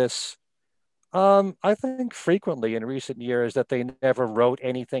about this, I think frequently in recent years, that they never wrote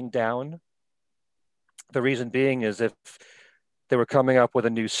anything down. The reason being is if they were coming up with a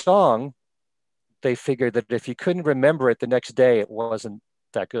new song, they figured that if you couldn't remember it the next day, it wasn't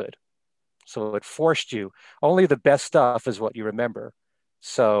that good. So it forced you. Only the best stuff is what you remember.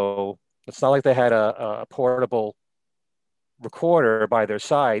 So it's not like they had a portable recorder by their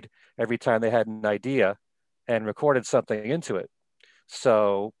side every time they had an idea and recorded something into it.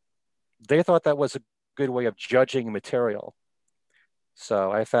 So they thought that was a good way of judging material.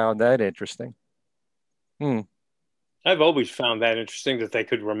 So I found that interesting. I've always found that interesting that they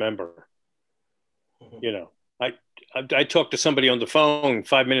could remember. I talk to somebody on the phone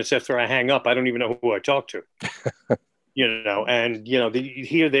 5 minutes after I hang up. I don't even know who I talked to.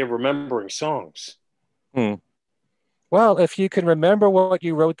 Here they're remembering songs. Well, if you can remember what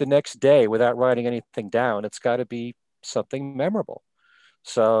you wrote the next day without writing anything down, it's got to be something memorable.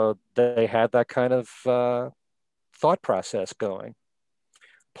 So they had that kind of thought process going.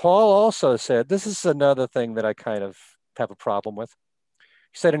 Paul also said, this is another thing that I kind of have a problem with.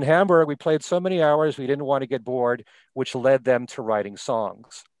 He said, in Hamburg, we played so many hours, we didn't want to get bored, which led them to writing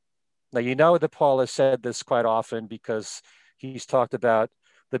songs. Now, you know that Paul has said this quite often because he's talked about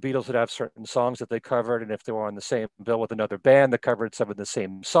the Beatles would have certain songs that they covered, and if they were on the same bill with another band that covered some of the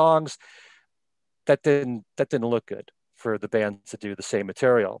same songs, that didn't look good for the band to do the same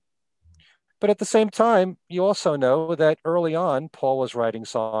material. But at the same time, you also know that early on, Paul was writing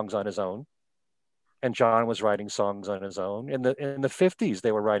songs on his own, and John was writing songs on his own. In the 50s,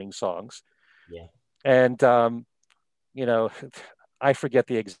 they were writing songs. Yeah. And I forget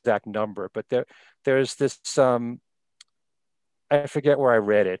the exact number, but there's this I forget where I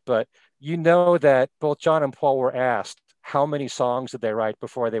read it, but you know that both John and Paul were asked how many songs did they write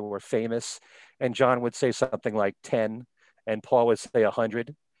before they were famous, and John would say something like 10, and Paul would say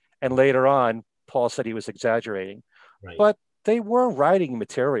 100. And later on, Paul said he was exaggerating. Right. But they were writing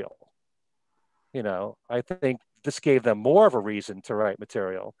material. I think this gave them more of a reason to write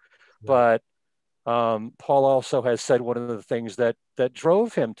material. Right. But Paul also has said one of the things that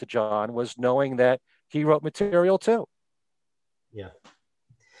drove him to John was knowing that he wrote material too. Yeah.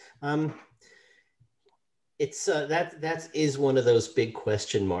 It's that is one of those big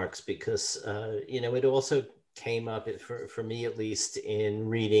question marks because it also came up for me, at least, in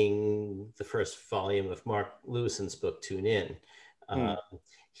reading the first volume of Mark Lewison's book, Tune In.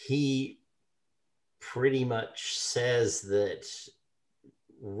 He pretty much says that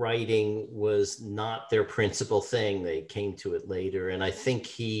writing was not their principal thing. They came to it later. And I think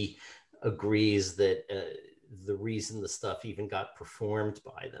he agrees that the reason the stuff even got performed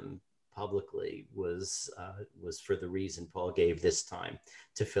by them publicly was for the reason Paul gave this time,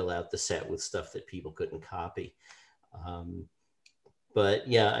 to fill out the set with stuff that people couldn't copy. But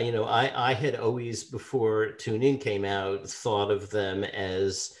yeah, I had always, before Tune In came out, thought of them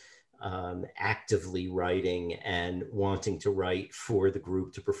as actively writing and wanting to write for the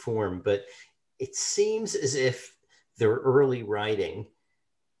group to perform. But it seems as if their early writing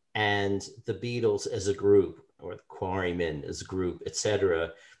and the Beatles as a group, or the Quarrymen as a group,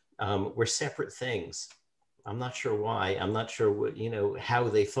 etc., were separate things. I'm not sure why. I'm not sure what, how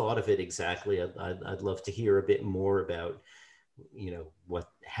they thought of it exactly. I'd love to hear a bit more about,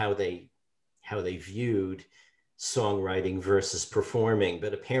 how they viewed songwriting versus performing.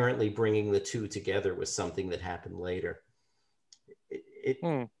 But apparently, bringing the two together was something that happened later.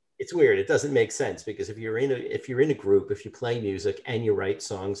 It's weird. It doesn't make sense, because if you're in a group, if you play music and you write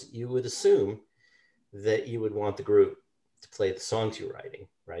songs, you would assume that you would want the group to play the songs you're writing,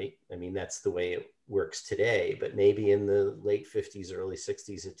 right? I mean, that's the way it works today, but maybe in the late 50s, early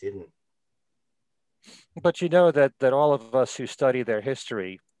 60s, it didn't. But you know that all of us who study their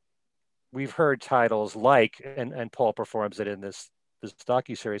history, we've heard titles like, and Paul performs it in this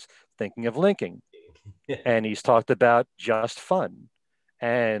docuseries, Thinking of Linking. And he's talked about Just Fun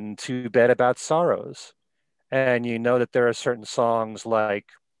and Too Bad About Sorrows. And you know that there are certain songs like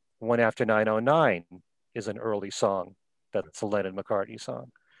One After 909 is an early song. That's a Lennon-McCartney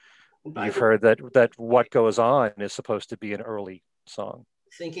song. You've heard that What Goes On is supposed to be an early song.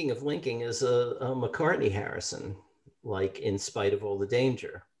 Thinking of Linking is a McCartney Harrison, like In Spite of All the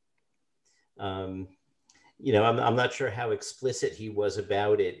Danger. I'm not sure how explicit he was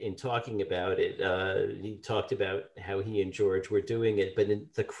about it in talking about it. He talked about how he and George were doing it, but in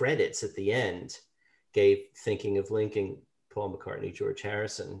the credits at the end gave Thinking of Linking Paul McCartney, George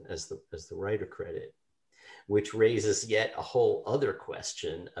Harrison as the writer credit, which raises yet a whole other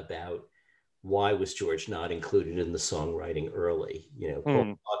question about why was George not included in the songwriting early?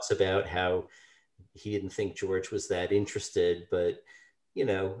 Paul talks about how he didn't think George was that interested, but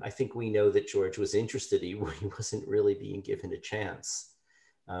I think we know that George was interested. He wasn't really being given a chance.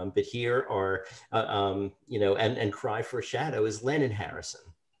 But here are, and Cry for a Shadow is Lennon Harrison.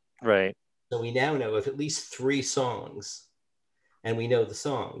 Right. So we now know of at least 3 songs, and we know the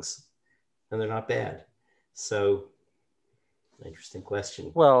songs, and they're not bad. So, interesting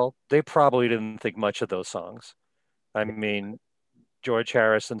question. Well, they probably didn't think much of those songs. I mean, George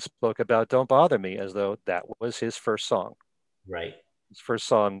Harrison spoke about Don't Bother Me as though that was his first song. Right. His first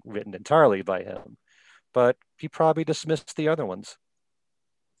song written entirely by him. But he probably dismissed the other ones.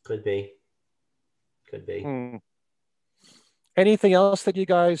 Could be. Anything else that you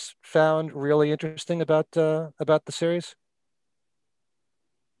guys found really interesting about the series?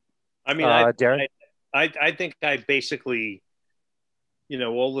 I mean, Darren? I think I basically,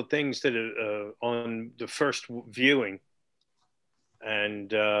 all the things that are on the first viewing,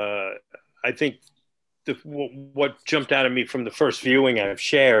 and I think what jumped out at me from the first viewing I've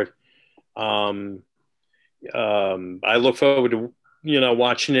shared. I look forward to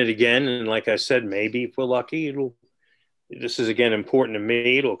watching it again, and like I said, maybe if we're lucky, this is again important to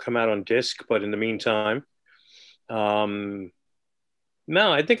me. It'll come out on disc, but in the meantime,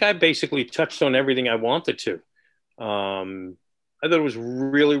 no, I think I basically touched on everything I wanted to. I thought it was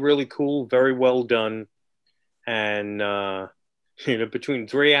really, really cool, very well done. And, between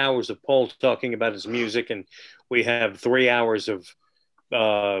 3 hours of Paul talking about his music, and we have 3 hours of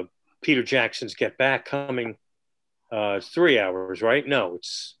Peter Jackson's Get Back coming. 3 hours, right? No,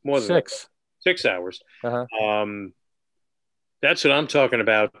 it's more than 6. 6 hours. Uh-huh. That's what I'm talking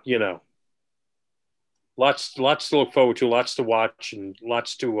about, Lots to look forward to, lots to watch, and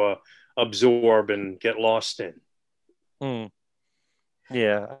lots to absorb and get lost in.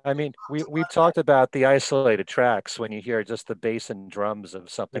 Yeah, I mean, we've talked about the isolated tracks when you hear just the bass and drums of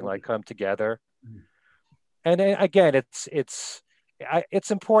something like Come Together. And again, it's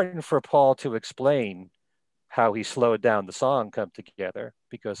important for Paul to explain how he slowed down the song Come Together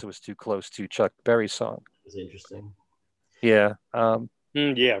because it was too close to Chuck Berry's song. It's interesting. Yeah.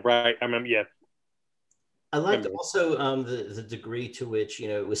 Yeah, right. I mean, yeah. I liked also the degree to which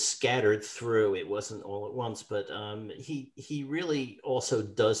it was scattered through. It wasn't all at once, but he really also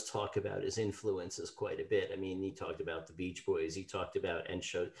does talk about his influences quite a bit. I mean, he talked about the Beach Boys. He talked about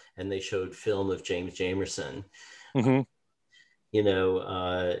and they showed film of James Jamerson. Mm-hmm.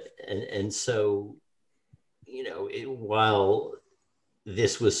 And so while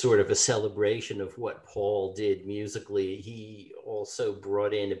this was sort of a celebration of what Paul did musically, he also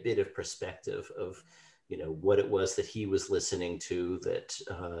brought in a bit of perspective of what it was that he was listening to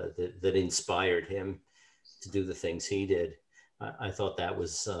that inspired him to do the things he did. I thought that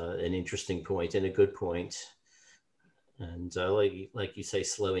was an interesting point and a good point. And like you say,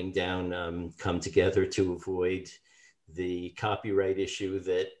 slowing down Come Together to avoid the copyright issue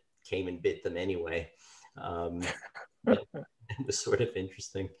that came and bit them anyway. It was sort of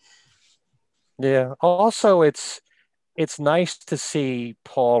interesting. Yeah. Also, it's nice to see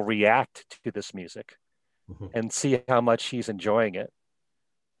Paul react to this music and see how much he's enjoying it.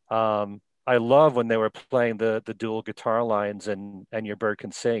 I love when they were playing the dual guitar lines and Your Bird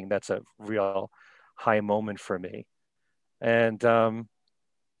Can Sing. That's a real high moment for me. And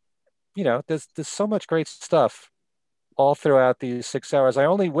there's so much great stuff all throughout these 6 hours. I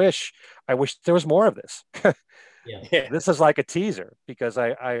wish there was more of this. Yeah. This is like a teaser because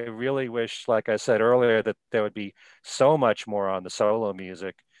I really wish, like I said earlier, that there would be so much more on the solo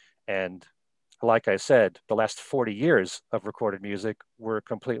music. And like I said, the last 40 years of recorded music were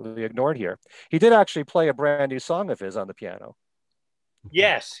completely ignored here. He did actually play a brand new song of his on the piano.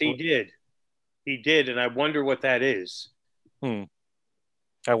 Yes, he did. He did. And I wonder what that is. I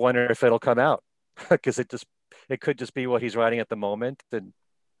wonder if it'll come out because it could just be what he's writing at the moment. And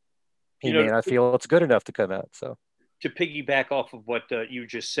he may not feel it's good enough to come out. So to piggyback off of what you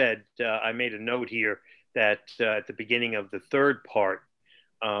just said, I made a note here that at the beginning of the third part,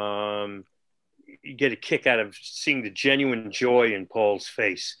 you get a kick out of seeing the genuine joy in Paul's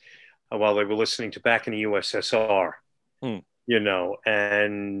face while they were listening to Back in the USSR,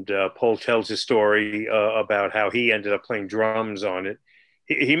 and Paul tells a story about how he ended up playing drums on it.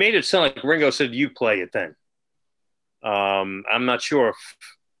 He made it sound like Ringo said, "You play it then." I'm not sure if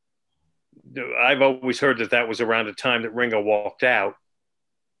I've always heard that was around the time that Ringo walked out.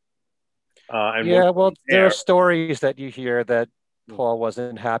 There are stories that you hear that Paul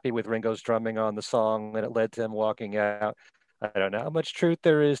wasn't happy with Ringo's drumming on the song and it led to him walking out. I don't know how much truth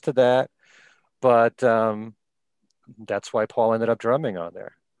there is to that, but that's why Paul ended up drumming on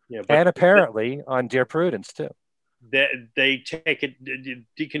there. Yeah, and apparently on Dear Prudence too. They take it,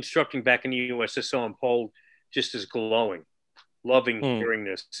 deconstructing Back in the USSR, and Paul just is glowing, loving hearing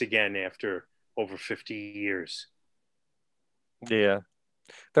this again after over 50 years. Yeah.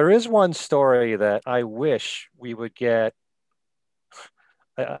 There is one story that I wish we would get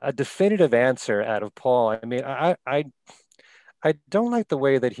a definitive answer out of Paul. I mean, I don't like the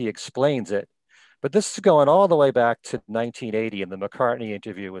way that he explains it, but this is going all the way back to 1980 in the McCartney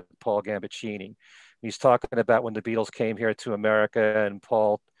interview with Paul Gambaccini. He's talking about when the Beatles came here to America, and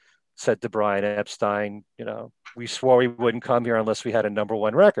Paul said to Brian Epstein, we swore we wouldn't come here unless we had a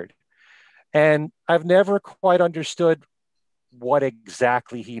 #1 record. And I've never quite understood what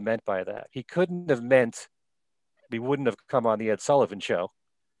exactly he meant by that. He couldn't have meant we wouldn't have come on the Ed Sullivan Show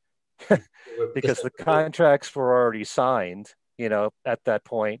because the contracts were already signed, at that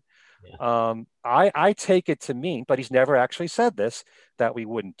point. Yeah. I take it to mean, but he's never actually said this, that we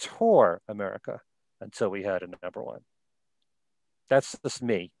wouldn't tour America until we had a #1. That's just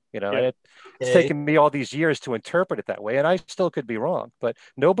me. It's taken me all these years to interpret it that way, and I still could be wrong. But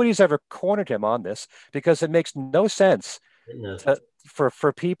nobody's ever cornered him on this because it makes no sense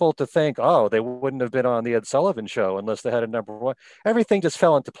for people to think, oh, they wouldn't have been on the Ed Sullivan Show unless they had a #1. Everything just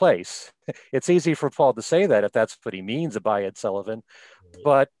fell into place. It's easy for Paul to say that if that's what he means by Ed Sullivan,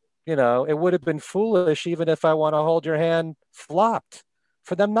 but it would have been foolish even if I Want to Hold Your Hand flopped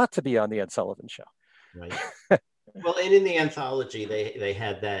for them not to be on the Ed Sullivan Show. Right. Well, and in the anthology, they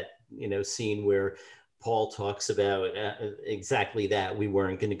had that, scene where Paul talks about exactly that. We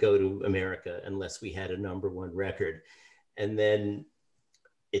weren't going to go to America unless we had a #1 record. And then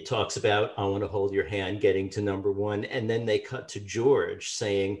it talks about I Want to Hold Your Hand getting to #1. And then they cut to George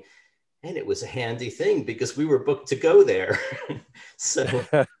saying, and it was a handy thing because we were booked to go there. So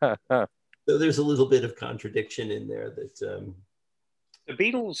there's a little bit of contradiction in there that... The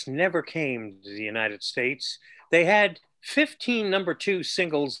Beatles never came to the United States. They had 15 #2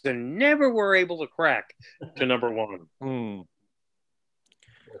 singles and never were able to crack to #1.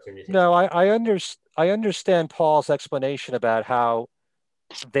 No, I understand Paul's explanation about how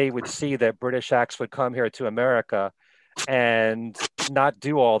they would see that British acts would come here to America and not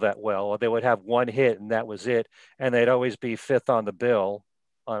do all that well, or they would have one hit and that was it, and they'd always be 5th on the bill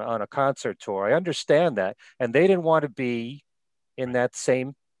on a concert tour. I understand that, and they didn't want to be in that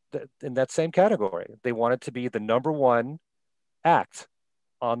same category. They wanted to be the #1 act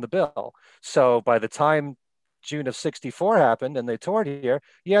on the bill. So by the time June of '64 happened and they toured here,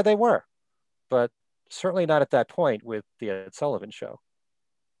 yeah, they were, but certainly not at that point with the Ed Sullivan Show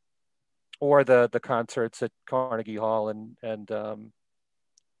or the concerts at Carnegie Hall and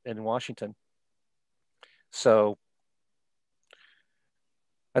in Washington. So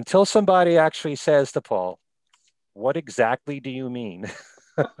until somebody actually says to Paul, what exactly do you mean?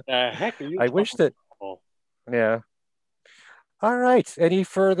 Heck are you I wish that. Yeah. All right. Any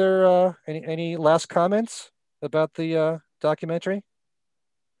further? Any last comments about the documentary?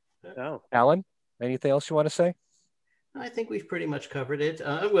 No. Allan, anything else you want to say? I think we've pretty much covered it.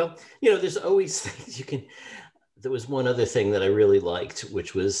 Well, there's always things you can. There was one other thing that I really liked,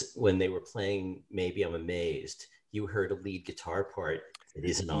 which was when they were playing Maybe I'm Amazed. You heard a lead guitar part It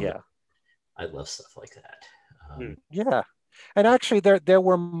isn't on. Yeah. I love stuff like that. Yeah. And actually, there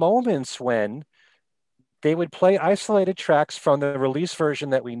were moments when they would play isolated tracks from the release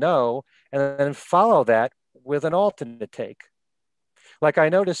version that we know, and then follow that with an alternate take. Like I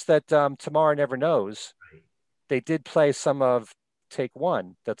noticed that Tomorrow Never Knows, Right. they did play some of Take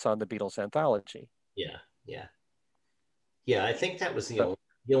One that's on the Beatles anthology. Yeah, yeah, yeah. I think that was the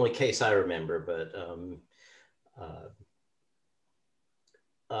only case I remember. But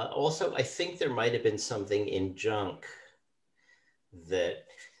also, I think there might have been something in Junk that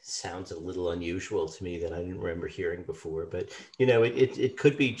sounds a little unusual to me that I didn't remember hearing before. But it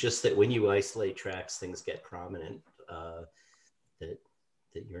could be just that when you isolate tracks, things get prominent that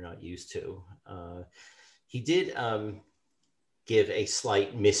you're not used to. He did give a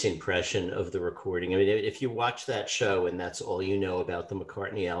slight misimpression of the recording. I mean, if you watch that show and that's all you know about the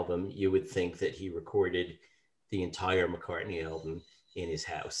McCartney album, you would think that he recorded the entire McCartney album in his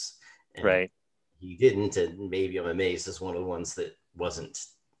house. And right. He didn't, and maybe I'm amazed as one of the ones that wasn't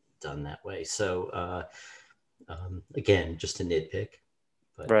done that way. So again, just a nitpick.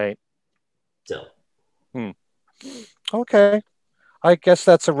 But right. Still. Okay. I guess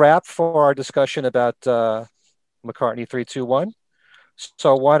that's a wrap for our discussion about McCartney 321.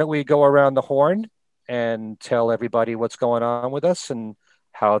 So why don't we go around the horn and tell everybody what's going on with us and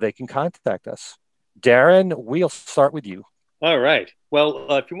how they can contact us. Darren, we'll start with you. All right.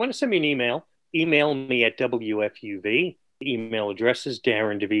 Well, if you want to send me an email me at WFUV. The email address is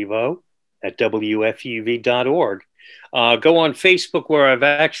darrendevivo@wfuv.org. Go on Facebook, where I've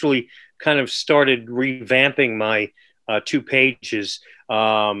actually kind of started revamping my 2 pages.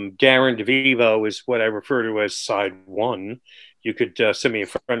 Darren DeVivo is what I refer to as side 1. You could send me a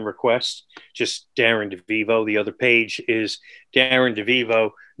friend request, just Darren DeVivo. The other page is Darren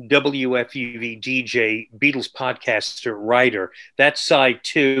DeVivo, WFUV DJ, Beatles podcaster, writer. That's side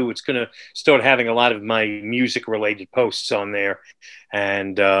 2. It's going to start having a lot of my music-related posts on there.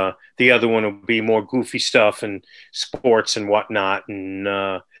 And the other one will be more goofy stuff and sports and whatnot. And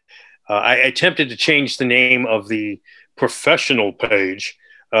I attempted to change the name of the professional page,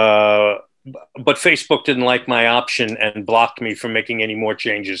 but Facebook didn't like my option and blocked me from making any more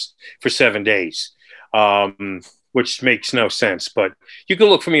changes for 7 days, which makes no sense. But you can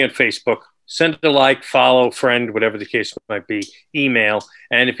look for me on Facebook, send a like, follow, friend, whatever the case might be, email.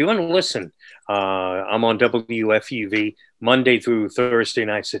 And if you want to listen, I'm on WFUV Monday through Thursday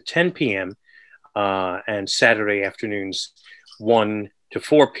nights at 10 p.m. And Saturday afternoons 1 to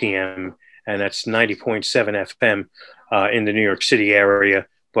 4 p.m. And that's 90.7 FM in the New York City area.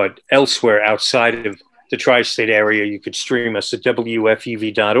 But elsewhere outside of the tri-state area, you could stream us at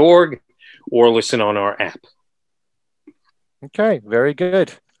WFUV.org or listen on our app. Okay, very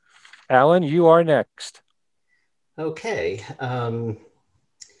good. Allan, you are next. Okay.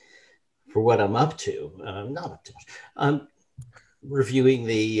 For what I'm up to, not up to much. Reviewing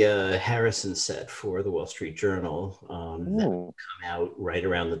the Harrison set for the Wall Street Journal. That will come out right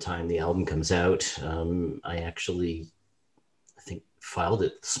around the time the album comes out. I think filed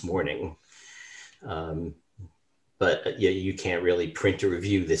it this morning. But yeah, you can't really print a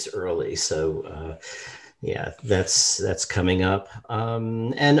review this early. So yeah, that's coming up.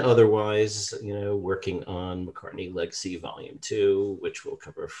 And otherwise, working on McCartney Legacy Volume 2, which will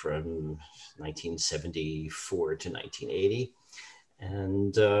cover from 1974 to 1980.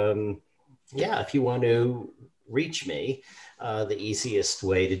 And yeah, if you want to reach me, the easiest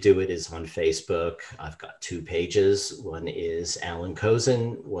way to do it is on Facebook. I've got 2 pages. One is Allan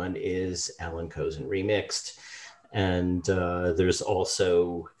Kozinn, one is Allan Kozinn Remixed. And there's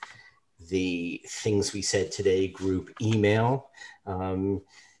also the Things We Said Today group email.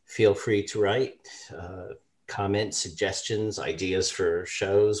 Feel free to write comments, suggestions, ideas for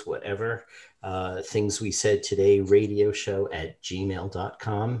shows, whatever. Things We Said Today radio show at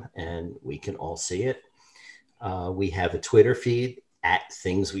gmail.com, and we can all see it. We have a Twitter feed at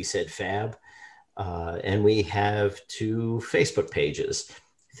Things We Said Fab, and we have 2 Facebook pages,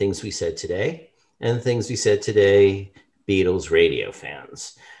 Things We Said Today and Things We Said Today Beatles Radio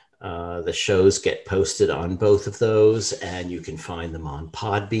Fans. The shows get posted on both of those, and you can find them on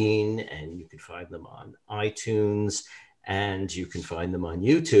Podbean, and you can find them on iTunes, and you can find them on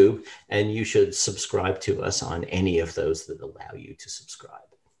YouTube, and you should subscribe to us on any of those that allow you to subscribe.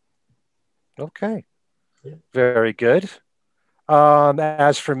 Okay. Yeah. Very good.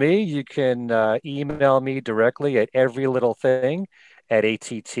 As for me, you can email me directly at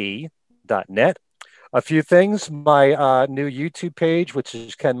everylittlething@att.net. A few things, my new YouTube page, which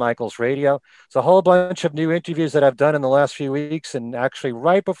is Ken Michaels Radio. It's a whole bunch of new interviews that I've done in the last few weeks. And actually,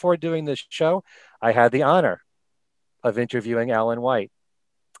 right before doing this show, I had the honor of interviewing Alan White.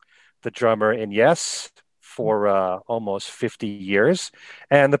 the drummer in Yes for almost 50 years.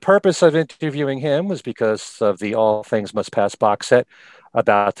 And the purpose of interviewing him was because of the All Things Must Pass box set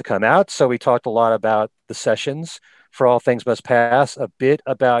about to come out. So we talked a lot about the sessions for All Things Must Pass, a bit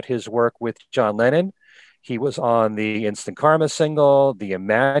about his work with John Lennon. He was on the Instant Karma single, the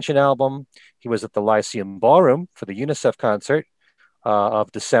Imagine album. He was at the Lyceum Ballroom for the UNICEF concert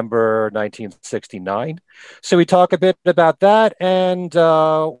of December 1969. So we talk a bit about that and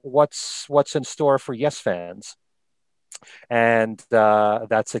what's in store for Yes fans. And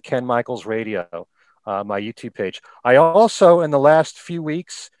that's at Ken Michaels Radio, my YouTube page. I also, in the last few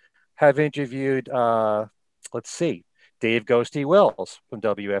weeks, have interviewed, Dave Ghosty Wills from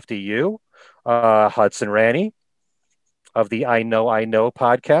WFDU, Hudson Ranny of the I Know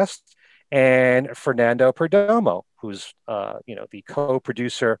podcast, and Fernando Perdomo, who's the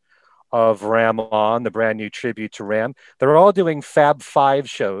co-producer of Ram On, the brand new tribute to Ram. They're all doing Fab Five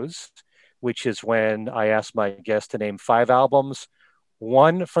shows, which is when I ask my guests to name 5 albums,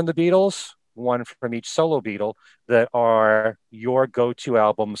 one from the Beatles, one from each solo Beatle, that are your go-to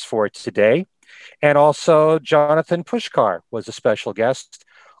albums for today. And also Jonathan Pushkar was a special guest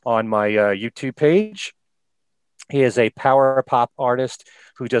on my YouTube page. He is a power pop artist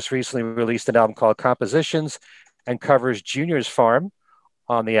who just recently released an album called Compositions and covers Junior's Farm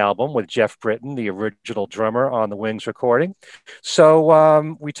on the album with Jeff Britton, the original drummer on the Wings recording.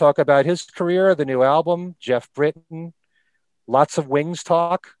 So we talk about his career, the new album, Jeff Britton, lots of Wings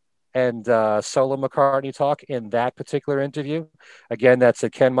talk and solo McCartney talk in that particular interview. Again, that's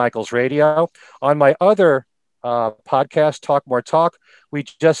at Ken Michaels Radio. On my other podcast, Talk More Talk, we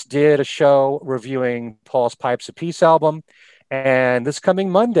just did a show reviewing Paul's Pipes of Peace album. And this coming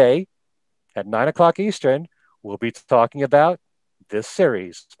Monday at 9 o'clock Eastern, we'll be talking about this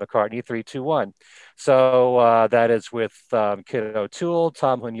series, McCartney 321. So that is with Kid O'Toole,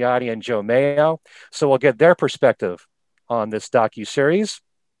 Tom Hunyadi, and Joe Mayo. So we'll get their perspective on this docuseries.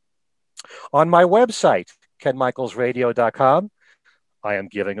 On my website, kenmichaelsradio.com, I am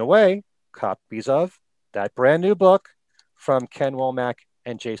giving away copies of that brand new book from Ken Womack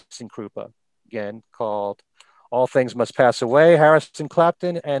and Jason Krupa, again, called All Things Must Pass Away, Harrison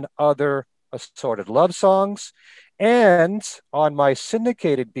Clapton and Other Assorted Love Songs. And on my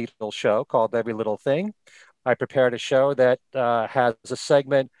syndicated Beatles show called Every Little Thing, I prepared a show that has a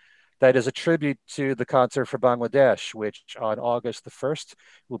segment that is a tribute to the concert for Bangladesh, which on August the 1st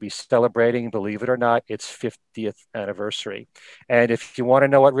will be celebrating, believe it or not, its 50th anniversary. And if you want to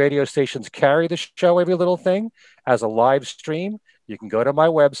know what radio stations carry the show Every Little Thing as a live stream, you can go to my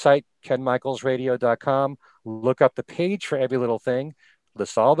website, kenmichaelsradio.com, look up the page for Every Little Thing,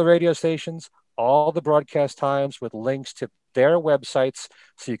 list all the radio stations, all the broadcast times with links to their websites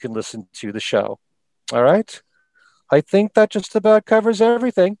so you can listen to the show. All right? I think that just about covers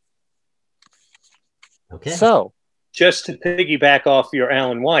everything. Okay. So, just to piggyback off your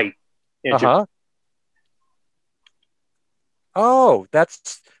Allan White interview. Oh,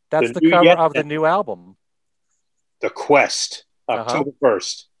 that's the cover of the new album. The Quest, October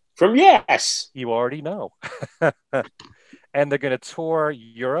 1st. From Yes. You already know. And they're going to tour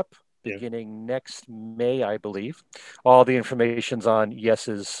Europe beginning next May, I believe. All the information's on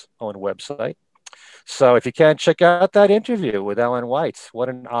Yes's own website. So if you can't, check out that interview with Allan White. What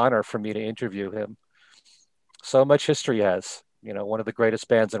an honor for me to interview him. So much history has, one of the greatest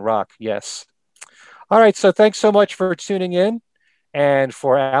bands in rock. Yes. All right. So thanks so much for tuning in. And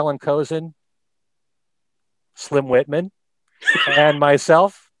for Allan Kozinn, Slim Whitman, and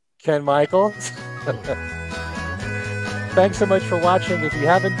myself, Ken Michaels. Thanks so much for watching. If you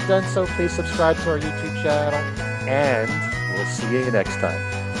haven't done so, please subscribe to our YouTube channel. And we'll see you next time.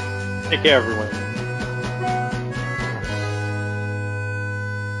 Take care, everyone.